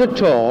 Not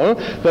at all.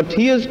 What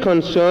he is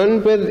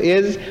concerned with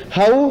is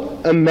how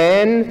a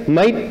man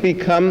might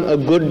become a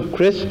good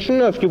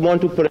Christian, or if you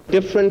want to put it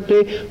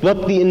differently,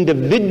 what the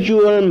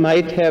individual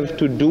might have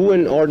to do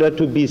in order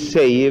to be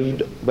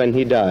saved when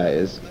he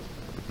dies.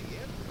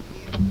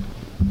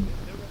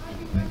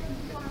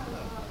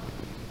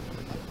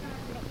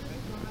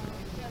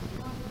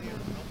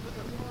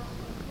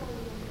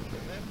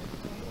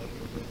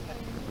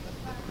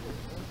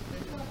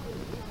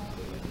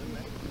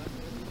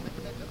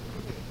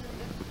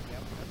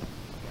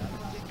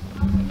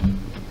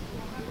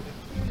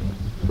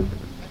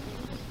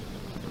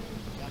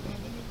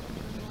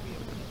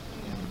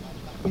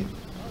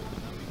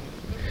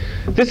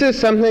 This is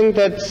something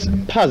that's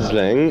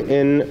puzzling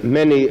in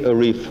many a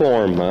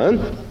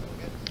reformer,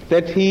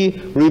 that he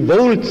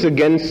revolts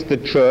against the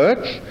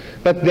church,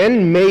 but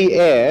then may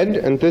add,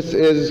 and this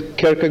is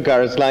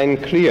Kierkegaard's line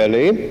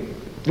clearly,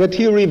 that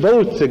he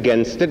revolts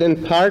against it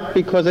in part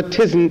because it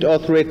isn't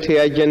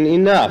authoritarian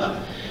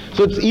enough.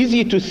 So it's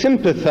easy to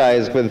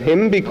sympathize with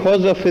him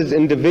because of his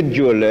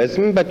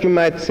individualism, but you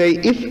might say,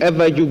 if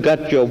ever you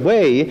got your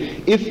way,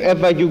 if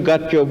ever you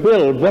got your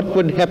will, what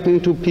would happen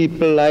to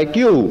people like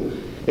you?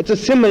 It's a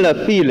similar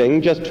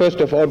feeling, just first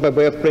of all by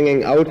way of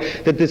bringing out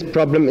that this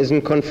problem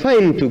isn't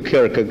confined to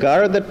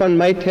Kierkegaard, that one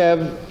might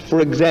have, for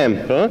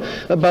example,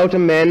 about a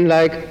man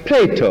like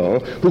Plato,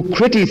 who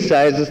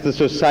criticizes the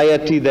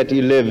society that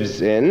he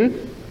lives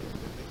in,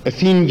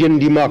 Athenian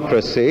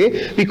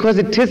democracy, because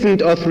it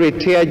isn't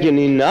authoritarian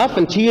enough,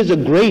 and he is a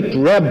great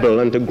rebel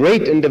and a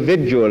great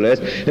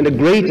individualist and a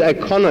great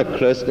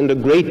iconoclast and a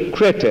great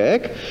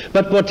critic.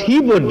 But what he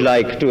would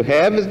like to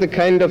have is the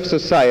kind of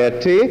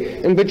society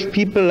in which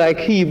people like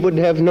he would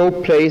have no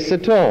place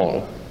at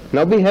all.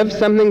 Now we have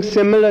something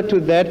similar to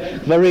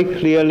that very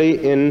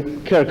clearly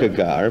in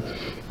Kierkegaard.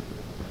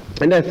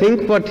 And I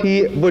think what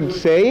he would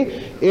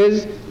say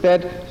is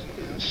that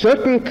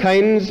certain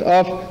kinds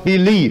of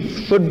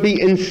belief should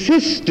be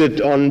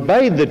insisted on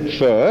by the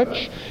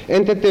church,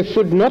 and that there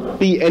should not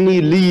be any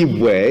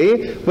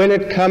leeway when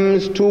it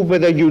comes to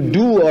whether you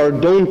do or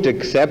don't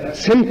accept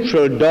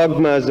central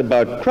dogmas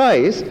about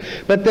Christ,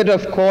 but that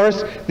of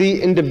course the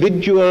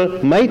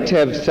individual might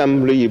have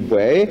some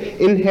leeway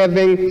in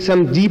having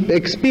some deep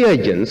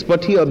experience.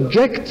 What he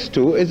objects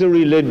to is a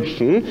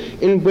religion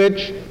in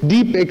which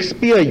deep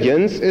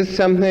experience is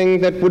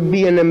something that would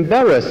be an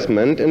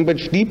embarrassment, in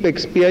which deep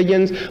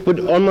experience would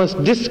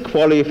almost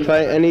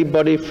disqualify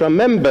anybody from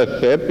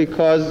membership,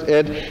 because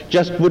it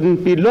just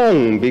wouldn't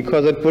belong,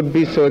 because it would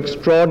be so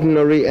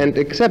extraordinary and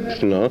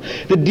exceptional.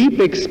 The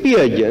deep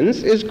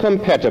experience is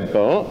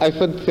compatible, I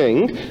should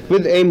think,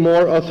 with a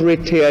more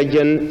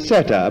authoritarian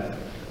setup.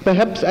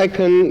 Perhaps I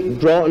can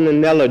draw an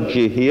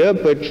analogy here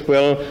which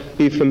will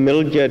be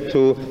familiar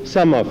to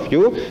some of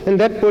you, and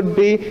that would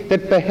be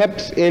that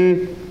perhaps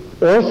in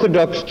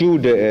Orthodox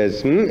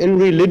Judaism, in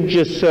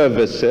religious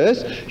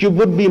services, you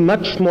would be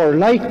much more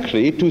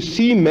likely to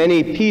see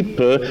many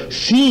people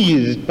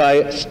seized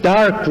by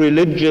stark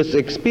religious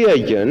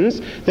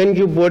experience than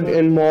you would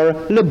in more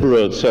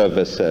liberal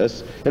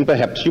services. And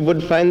perhaps you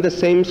would find the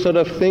same sort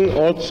of thing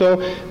also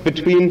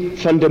between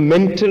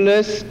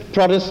fundamentalist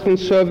Protestant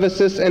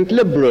services and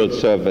liberal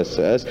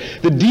services.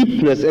 The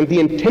deepness and the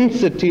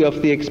intensity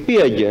of the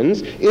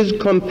experience is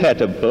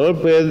compatible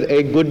with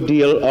a good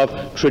deal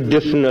of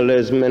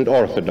traditionalism and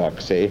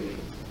orthodoxy.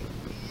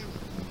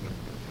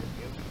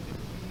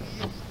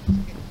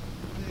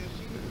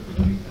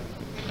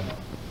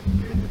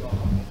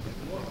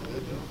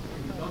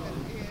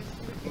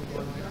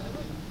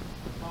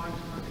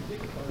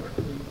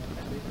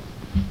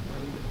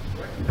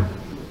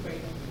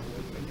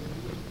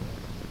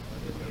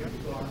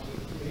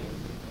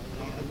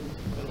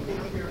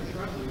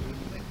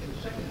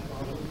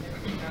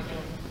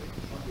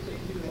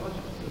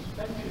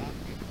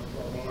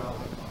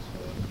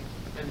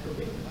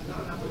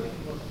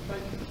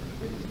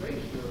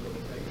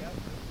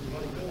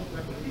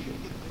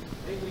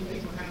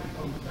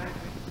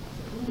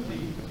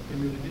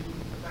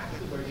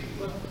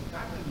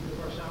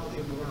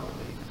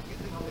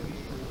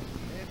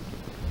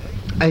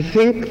 I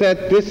think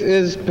that this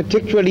is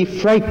particularly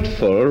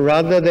frightful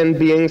rather than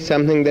being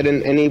something that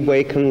in any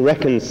way can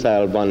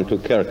reconcile one to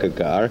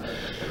Kierkegaard.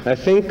 I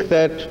think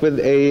that with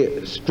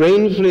a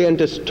strangely and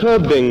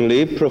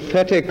disturbingly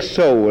prophetic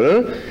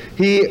soul,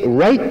 he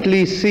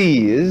rightly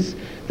sees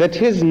that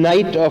his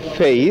knight of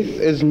faith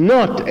is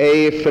not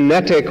a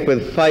fanatic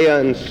with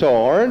fire and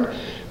sword,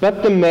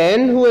 but the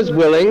man who is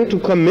willing to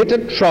commit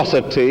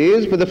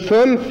atrocities with a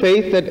firm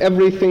faith that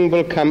everything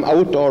will come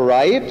out all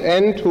right,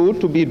 and who,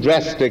 to be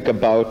drastic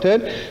about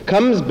it,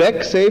 comes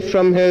back, say,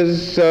 from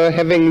his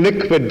having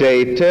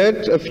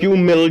liquidated a few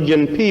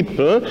million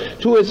people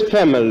to his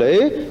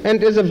family,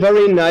 and is a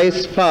very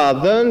nice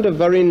father and a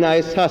very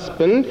nice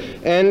husband,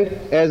 and,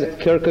 as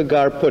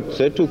Kierkegaard puts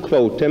it, to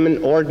quote him,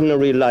 in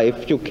ordinary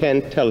life you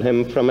can't tell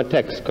him from a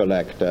tax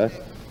collector.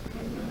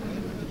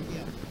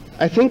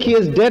 I think he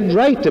is dead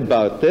right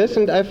about this,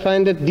 and I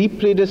find it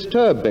deeply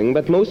disturbing,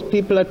 but most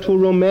people are too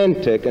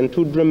romantic and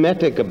too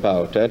dramatic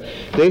about it.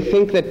 They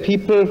think that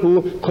people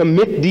who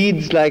commit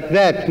deeds like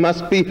that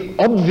must be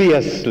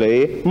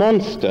obviously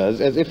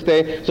monsters, as if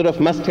they sort of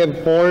must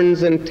have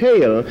horns and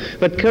tail.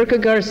 But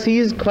Kierkegaard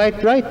sees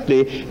quite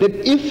rightly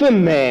that if a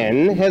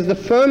man has the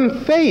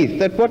firm faith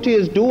that what he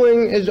is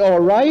doing is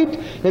all right,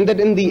 and that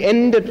in the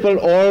end it will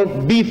all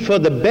be for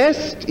the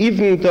best,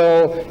 even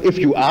though if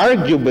you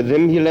argue with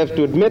him, he'll have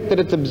to admit that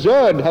it's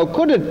absurd, how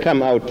could it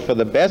come out for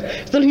the best?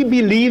 Still he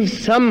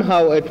believes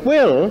somehow it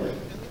will,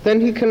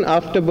 then he can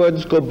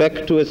afterwards go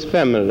back to his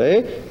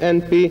family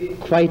and be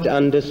quite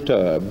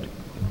undisturbed.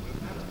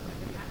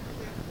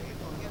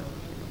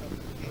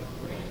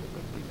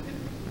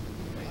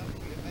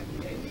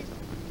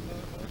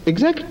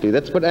 Exactly,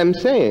 that's what I'm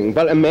saying.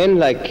 Well, a man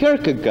like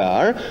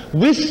Kierkegaard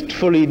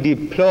wistfully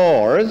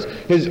deplores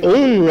his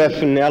own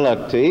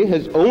rationality,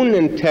 his own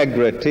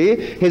integrity,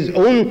 his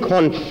own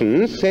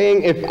conscience,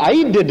 saying, if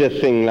I did a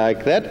thing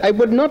like that, I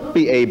would not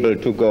be able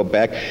to go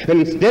back.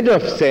 And instead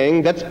of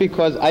saying, that's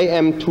because I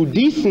am too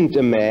decent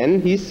a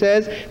man, he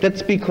says,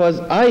 that's because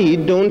I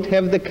don't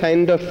have the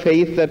kind of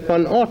faith that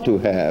one ought to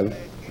have.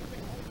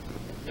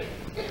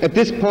 At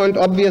this point,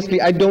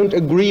 obviously, I don't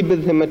agree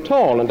with him at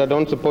all, and I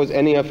don't suppose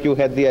any of you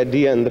had the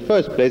idea in the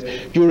first place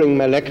during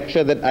my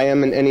lecture that I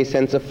am in any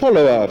sense a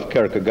follower of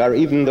Kierkegaard,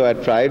 even though I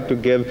tried to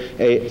give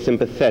a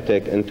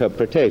sympathetic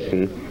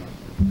interpretation.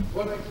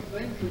 What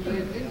explains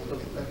today's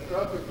interest that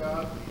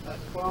Kierkegaard has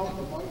found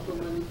among so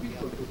many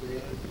people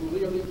today who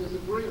really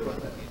disagree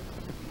with it?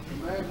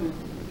 A man who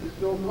is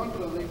so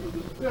contrary to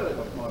the spirit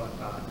of modern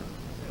times.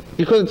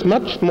 Because it's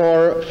much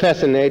more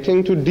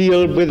fascinating to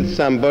deal with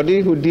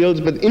somebody who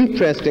deals with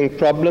interesting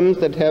problems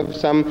that have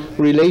some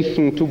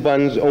relation to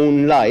one's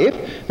own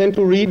life than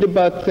to read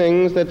about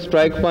things that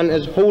strike one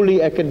as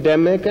wholly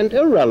academic and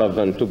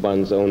irrelevant to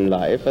one's own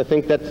life. I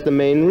think that's the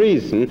main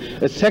reason.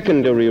 A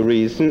secondary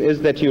reason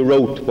is that he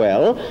wrote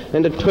well,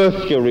 and a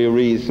tertiary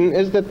reason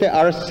is that there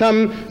are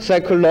some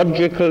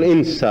psychological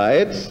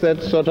insights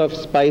that sort of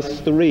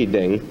spice the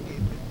reading.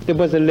 There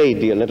was a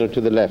lady a little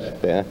to the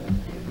left there.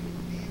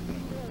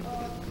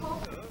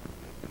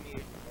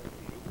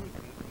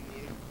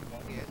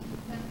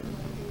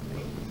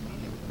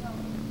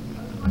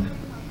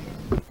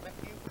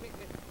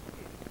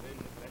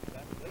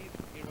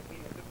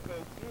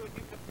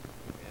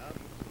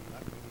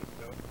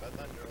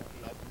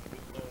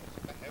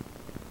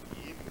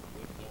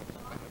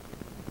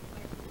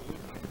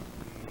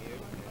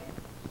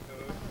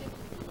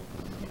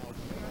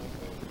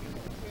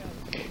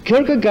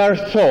 Kierkegaard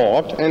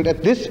thought, and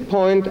at this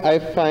point I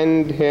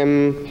find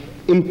him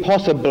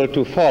impossible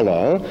to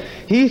follow,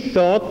 he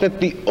thought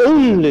that the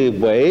only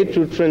way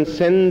to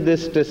transcend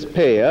this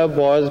despair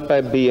was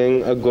by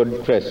being a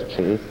good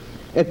Christian.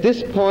 At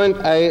this point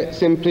I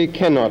simply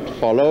cannot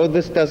follow.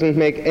 This doesn't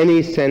make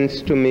any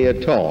sense to me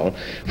at all.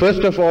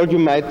 First of all, you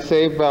might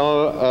say,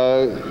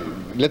 well,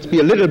 let's be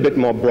a little bit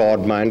more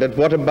broad-minded.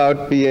 What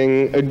about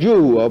being a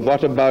Jew, or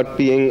what about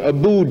being a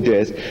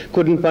Buddhist?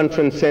 Couldn't one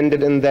transcend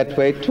it in that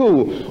way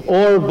too?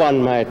 Or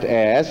one might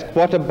ask,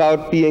 what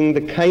about being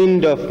the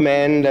kind of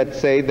man, let's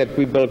say, that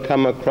we will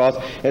come across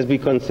as we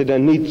consider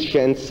Nietzsche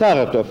and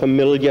Sartre,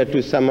 familiar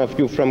to some of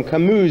you from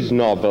Camus'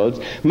 novels?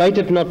 Might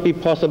it not be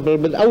possible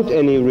without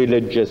any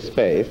religious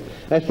faith?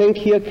 I think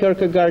here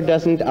Kierkegaard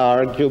doesn't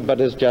argue,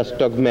 but is just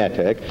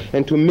dogmatic,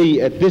 and to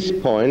me, at this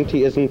point,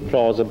 he isn't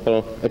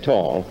plausible at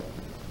all.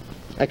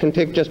 I can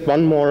take just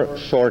one more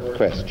short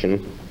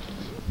question.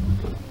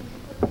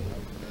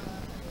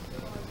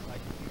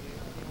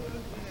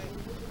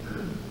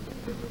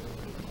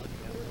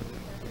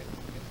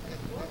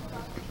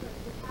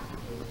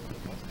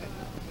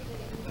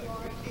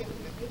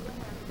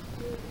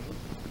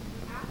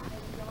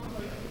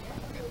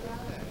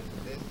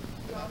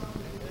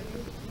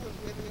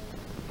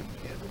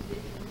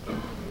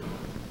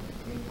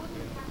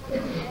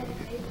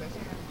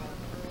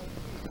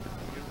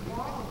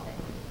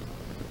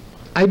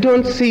 I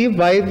don't see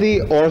why the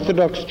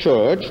Orthodox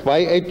Church, why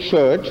a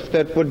church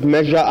that would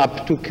measure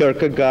up to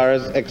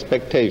Kierkegaard's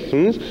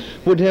expectations,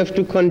 would have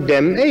to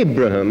condemn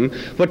Abraham.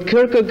 What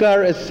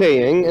Kierkegaard is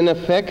saying, in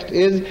effect,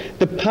 is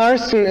the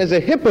parson is a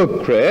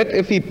hypocrite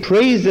if he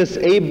praises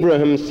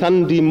Abraham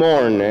Sunday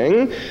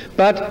morning,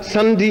 but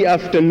Sunday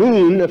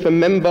afternoon, if a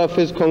member of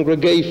his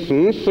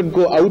congregation should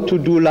go out to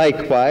do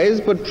likewise,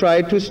 but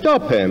try to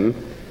stop him.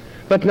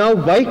 But now,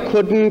 why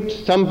couldn't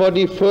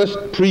somebody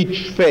first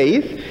preach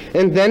faith,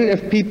 and then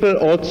if people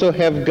also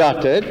have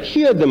got it,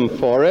 cheer them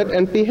for it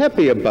and be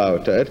happy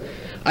about it?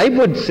 I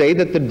would say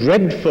that the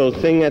dreadful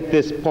thing at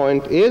this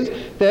point is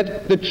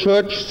that the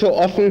church so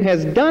often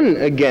has done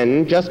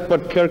again just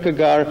what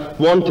Kierkegaard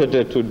wanted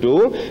it to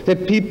do,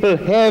 that people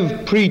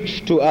have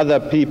preached to other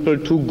people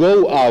to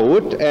go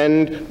out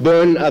and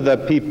burn other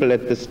people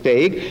at the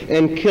stake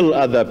and kill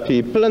other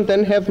people, and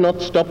then have not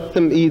stopped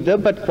them either,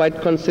 but quite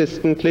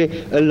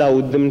consistently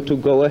allowed them to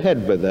go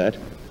ahead with that.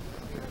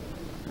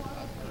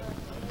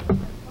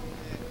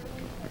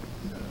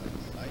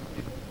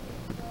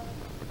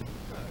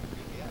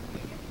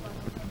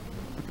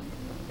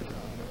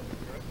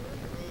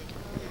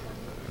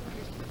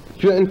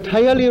 You're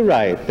entirely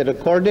right that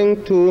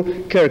according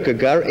to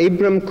Kierkegaard,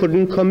 Abraham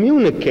couldn't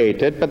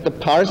communicate it, but the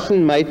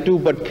parson might do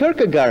what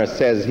Kierkegaard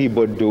says he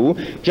would do,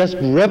 just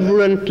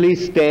reverently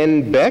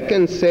stand back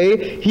and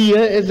say,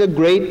 here is a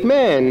great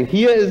man,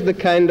 here is the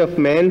kind of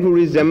man who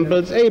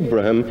resembles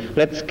Abraham,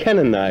 let's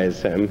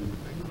canonize him.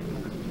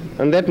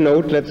 On that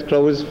note, let's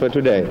close for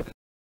today.